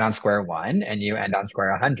 you start on square one and you end on square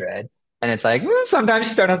 100. And it's like, well, sometimes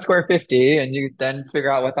you start on square 50 and you then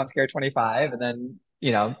figure out what's on square 25 and then,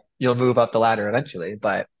 you'll move up the ladder eventually.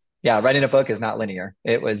 But yeah, writing a book is not linear.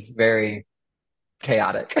 It was very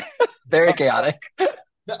chaotic, very chaotic.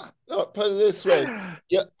 No, put it this way,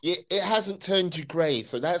 yeah, it hasn't turned you gray,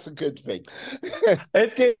 so that's a good thing.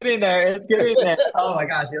 It's getting there. It's getting there. Oh my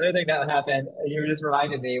gosh. The other thing that happened, you just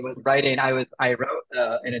reminded me, was writing. I wrote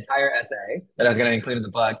an entire essay that I was going to include in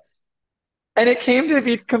the book. And it came to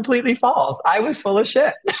be completely false. I was full of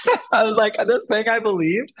shit. I was like, this thing I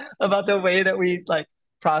believed about the way that we like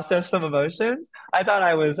process some emotions, I thought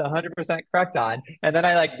I was 100% correct on. And then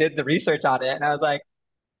I like did the research on it and I was like,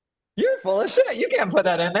 you're full of shit. You can't put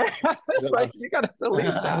that in there. I was like, you gotta delete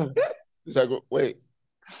that. It's like, wait,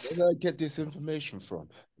 where did I get this information from?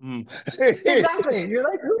 Mm. Exactly. You're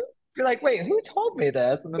like, wait, who told me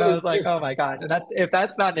this? And then I was like, oh my God. And that's if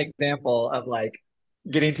that's not an example of like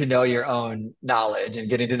getting to know your own knowledge and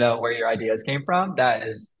getting to know where your ideas came from, that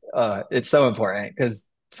is it's so important because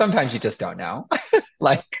sometimes you just don't know.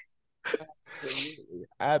 Like, Absolutely,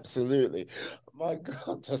 absolutely. My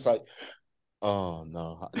God, just like, oh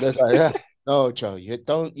no, there's like, yeah, no, Joe, you're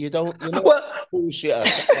not well, bullshit.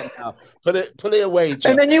 Come on now, put it away, and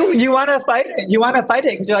Joe. then you want to fight it. You want to fight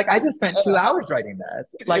it because you're like, I just spent 2 hours writing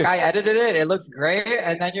this. Like, I edited it. It looks great.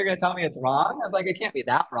 And then you're going to tell me it's wrong. I was like, it can't be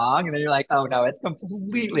that wrong. And then you're like, oh no, it's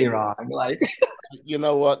completely wrong. Like, You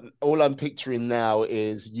know what? All I'm picturing now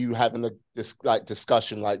is you having a this like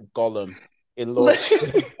discussion like Gollum in Lord.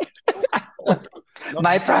 No,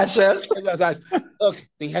 my precious. like, look,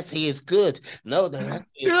 the essay is good. No, the essay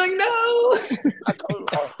You're is like, no. I go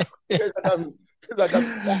wrong. Because like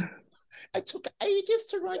I took ages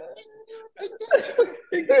to write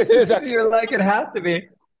it. You're like, it has to be.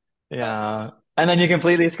 Yeah. And then you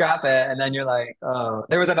completely scrap it. And then you're like, oh,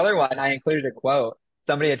 there was another one. I included a quote.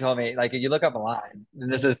 Somebody had told me, like, if you look up a line,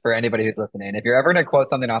 and this is for anybody who's listening, if you're ever going to quote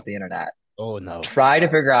something off the internet, Oh no. try to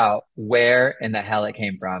figure out where in the hell it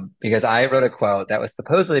came from. Because I wrote a quote that was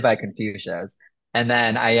supposedly by Confucius. And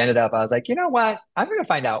then I was like, you know what? I'm going to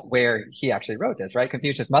find out where he actually wrote this, right?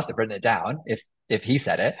 Confucius must have written it down if he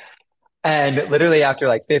said it. And literally after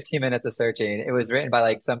like 15 minutes of searching, it was written by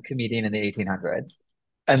like some comedian in the 1800s.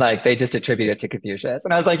 And like they just attribute it to Confucius.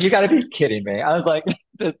 And I was like, you got to be kidding me. I was like,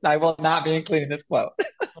 I will not be including this quote.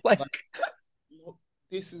 Like,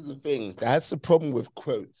 This is the thing. That's the problem with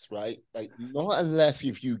quotes, right? Like, not unless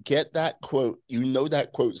if you get that quote, you know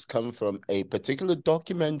that quote's come from a particular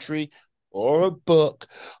documentary or a book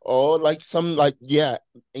or like some like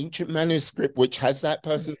ancient manuscript which has that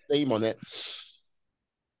person's name on it.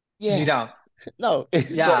 you Yeah, don't. no,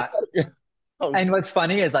 it's Yeah. oh, And what's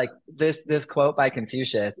funny is like this quote by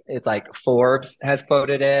Confucius, it's like Forbes has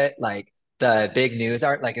quoted it, like the big news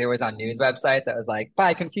art, like it was on news websites that was like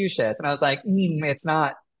by Confucius. And I was like, it's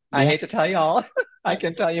not. I yeah, hate to tell you all. I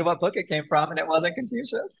can tell you what book it came from, and it wasn't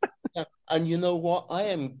Confucius. yeah. And you know what? I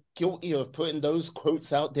am guilty of putting those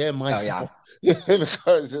quotes out there Oh yeah. myself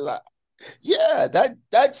because it's like, yeah,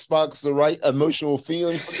 that sparks the right emotional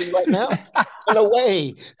feeling for me right now. In a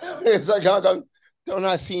way, it's like I go, don't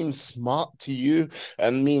I seem smart to you?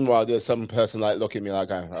 And meanwhile, there's some person like looking at me like,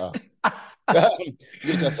 oh,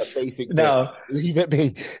 you're just a basic bitch. No. Leave it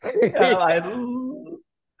be. Oh,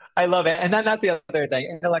 I love it. And then that's the other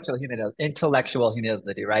thing, intellectual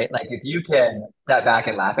humility, right? Like if you can step back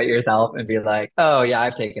and laugh at yourself and be like, oh yeah,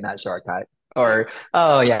 I've taken that shortcut. Or,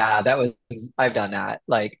 oh yeah, I've done that.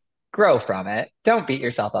 Like grow from it. Don't beat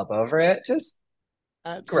yourself up over it. Just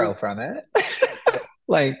grow Absolutely. from it.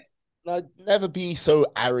 Like, Like, never be so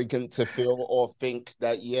arrogant to feel or think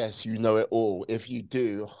that yes, you know it all. If you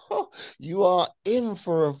do, you are in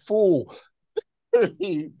for a fall.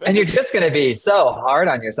 and you're just going to be so hard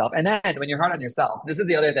on yourself. And then when you're hard on yourself, this is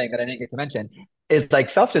the other thing that I didn't get to mention is like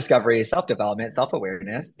self-discovery, self-development,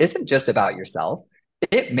 self-awareness isn't just about yourself.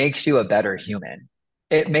 It makes you a better human.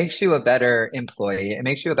 It makes you a better employee. It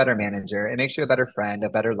makes you a better manager. It makes you a better friend, a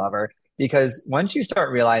better lover. Because once you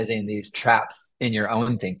start realizing these traps in your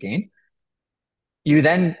own thinking, you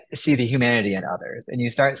then see the humanity in others and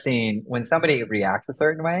you start seeing when somebody reacts a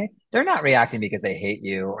certain way, they're not reacting because they hate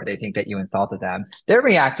you or they think that you insulted them. They're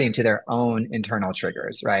reacting to their own internal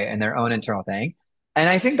triggers, right? And their own internal thing. And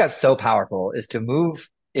I think that's so powerful is to move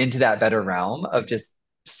into that better realm of just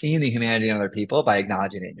seeing the humanity in other people by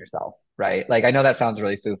acknowledging it in yourself, right? Like I know that sounds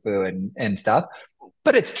really foo-foo and stuff,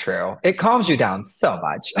 but it's true. It calms you down so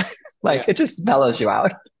much. Like Yeah, it just mellows you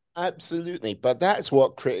out. absolutely. But that's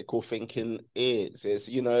what critical thinking is,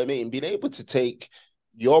 you know what I mean? Being able to take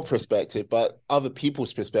your perspective, but other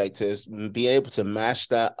people's perspectives, and be able to mash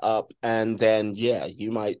that up. And then, yeah, you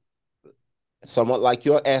might, somewhat like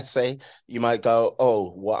your essay, you might go, oh,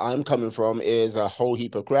 what I'm coming from is a whole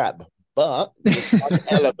heap of crap. But this one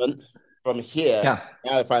element from here, Yeah.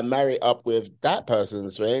 now if I marry up with that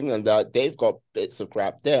person's thing and that they've got bits of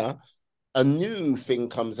crap there, a new thing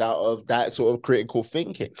comes out of that sort of critical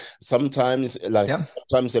thinking. Sometimes, like Yeah.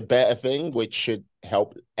 sometimes a better thing, which should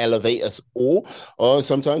help elevate us all, or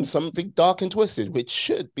sometimes something dark and twisted, which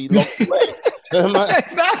should be locked away.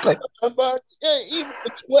 Exactly. But yeah, either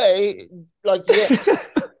which way, like yeah,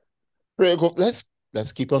 critical.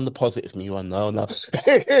 Let's keep on the positive, me one. No, no,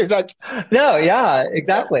 like, No, yeah,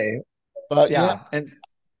 exactly. but yeah, Yeah. And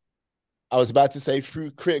I was about to say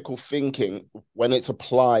through critical thinking, when it's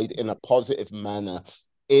applied in a positive manner,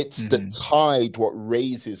 it's the mhm. tide what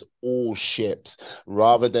raises all ships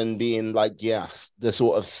rather than being like, yes, the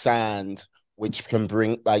sort of sand which can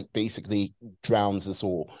bring like basically drowns us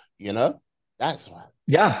all, you know? That's why.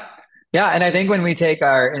 Yeah. Yeah. And I think when we take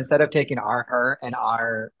our, instead of taking our hurt and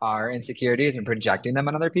our insecurities and projecting them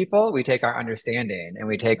on other people, we take our understanding and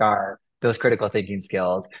we take our those critical thinking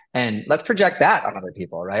skills. And let's project that on other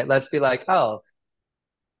people, right? Let's be like, oh,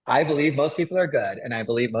 I believe most people are good, and I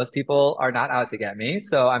believe most people are not out to get me.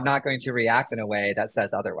 So I'm not going to react in a way that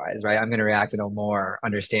says otherwise, right? I'm going to react in a more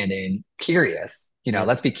understanding, curious. Mm.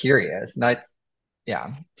 Let's be curious. Not,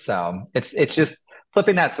 yeah. So it's just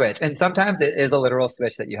flipping that switch. And sometimes it is a literal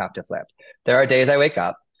switch that you have to flip. There are days I wake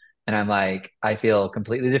up and I'm like, I feel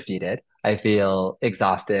completely defeated. I feel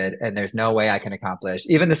exhausted, and there's no way I can accomplish.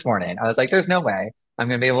 Even this morning, I was like, there's no way I'm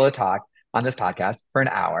going to be able to talk on this podcast for an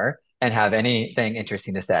hour and have anything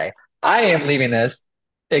interesting to say. I am leaving this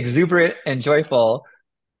exuberant and joyful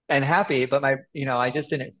and happy, but I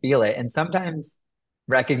just didn't feel it. And sometimes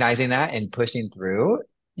recognizing that and pushing through,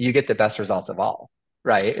 you get the best results of all,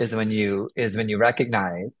 right? Is when you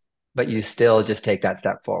recognize, but you still just take that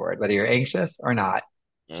step forward, whether you're anxious or not,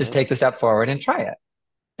 just Mhm. take the step forward and try it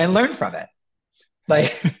and learn from it. Hey,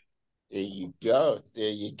 Like, there you go. There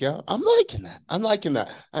you go. I'm liking that. I'm liking that.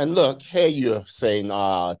 And look, here you're saying,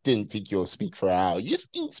 didn't think you'll speak for an hour. You've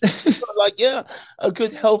been speaking for like, yeah, a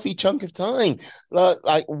good healthy chunk of time.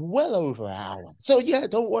 Like well over an hour. So yeah,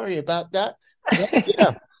 don't worry about that.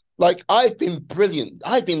 Yeah. Like I've been brilliant.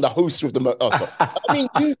 I've been the host of the sorry. I mean,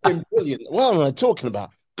 you've been brilliant. What am I talking about?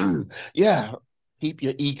 Yeah. Keep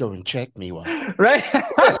your ego in check, meanwhile. right?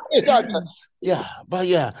 Yeah, but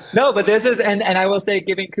yeah. No, but this is, and I will say,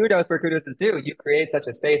 giving kudos for kudos is due. You create such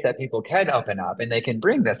a space that people can open up and they can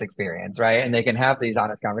bring this experience, right? And they can have these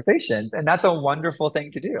honest conversations. And that's a wonderful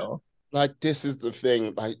thing to do. Like this is the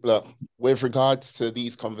thing. Like, look, with regards to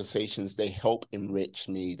these conversations, they help enrich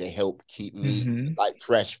me. They help keep me Hmm. like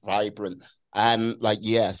fresh, vibrant, and like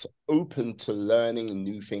yes, open to learning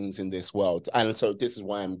new things in this world. And so this is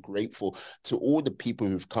why I'm grateful to all the people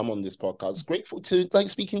who've come on this podcast. Grateful to like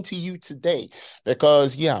speaking to you today,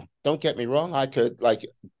 because yeah, don't get me wrong, I could like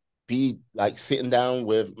be like sitting down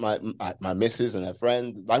with my missus and her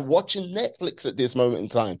friend, like watching Netflix at this moment in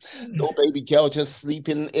time. Little baby girl just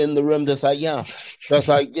sleeping in the room, just like, yeah, just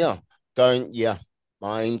like, yeah, going, yeah,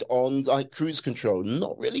 mind on like cruise control,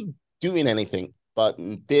 not really doing anything. But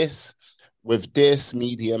this, with this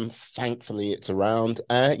medium, thankfully it's around.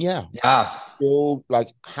 Yeah, Yeah. still like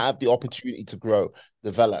have the opportunity to grow,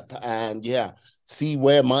 develop, and yeah, see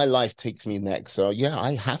where my life takes me next. So yeah,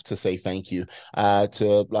 I have to say thank you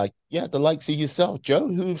to like yeah, the likes of yourself, Joe,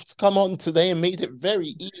 who've come on today and made it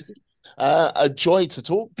very easy. A joy to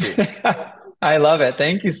talk to. I love it.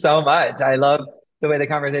 Thank you so much. I love the way the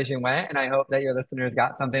conversation went, and I hope that your listeners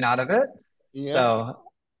got something out of it. Yeah, So,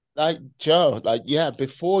 like Joe, like yeah,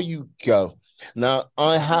 before you go. Now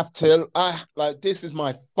I have to I like this is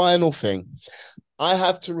my final thing. I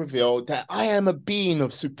have to reveal that I am a being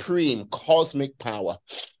of supreme cosmic power.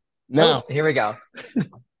 Now, oh, here we go.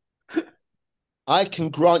 I can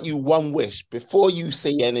grant you one wish before you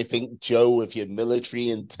say anything, Joe, with your military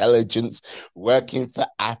intelligence, working for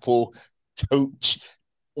Apple, coach,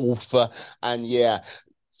 author, and yeah,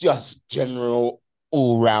 just general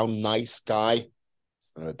all round nice guy.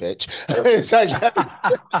 Son of a bitch.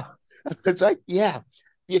 It's like, yeah,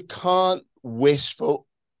 you can't wish for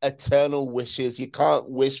eternal wishes. You can't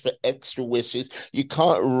wish for extra wishes. You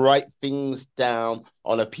can't write things down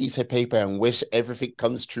on a piece of paper and wish everything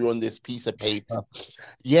comes true on this piece of paper.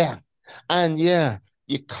 Yeah. And yeah,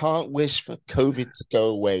 you can't wish for COVID to go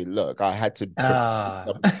away. Look, I had to put uh,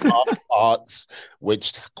 some dark arts,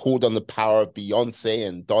 which called on the power of Beyonce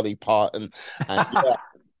and Dolly Parton. And yeah,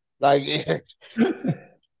 like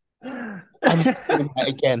I'm doing that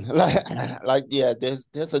again. Like, yeah,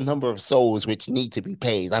 there's a number of souls which need to be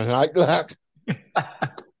paid. And like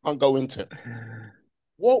I'll go into it.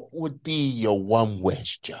 What would be your one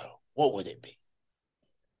wish, Joe? What would it be?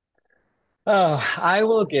 oh, I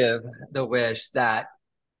will give the wish that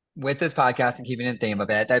with this podcast and keeping in theme of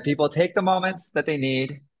it, that people take the moments that they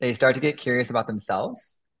need, they start to get curious about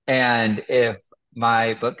themselves. And if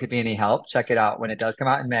my book could be any help, check it out when it does come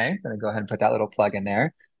out in May. I'm going to go ahead and put that little plug in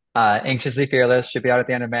there. Anxiously Fearless should be out at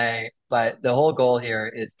the end of May. But the whole goal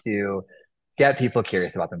here is to get people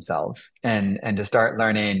curious about themselves and to start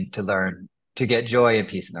learn to get joy and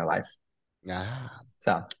peace in their life. Ah,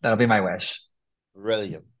 So that'll be my wish.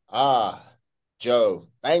 brilliant. Joe,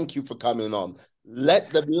 thank you for coming on.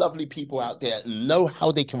 Let the lovely people out there know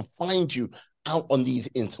how they can find you out on these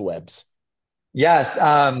interwebs. Yes,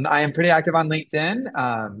 I am pretty active on LinkedIn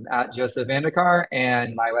at Joseph Vandekar,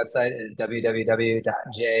 and my website is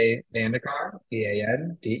www.jvandecar,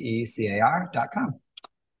 VANDECAR.com.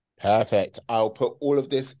 Perfect. I'll put all of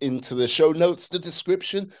this into the show notes, the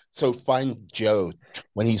description. So find Joe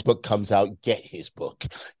when his book comes out. Get his book.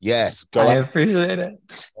 Yes, go I out. appreciate it.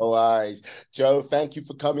 All right. Joe, thank you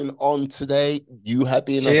for coming on today. You have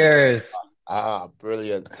been a Cheers.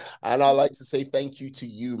 brilliant. And I'd like to say thank you to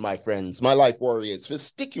you, my friends, my life warriors, for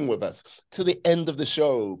sticking with us to the end of the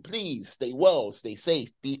show. Please stay well, stay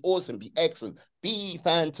safe, be awesome, be excellent, be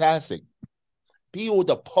fantastic. Be all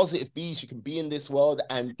the positive bees you can be in this world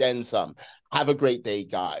and then some. Have a great day,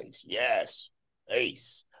 guys. Yes.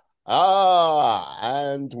 Peace.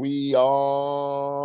 And we are.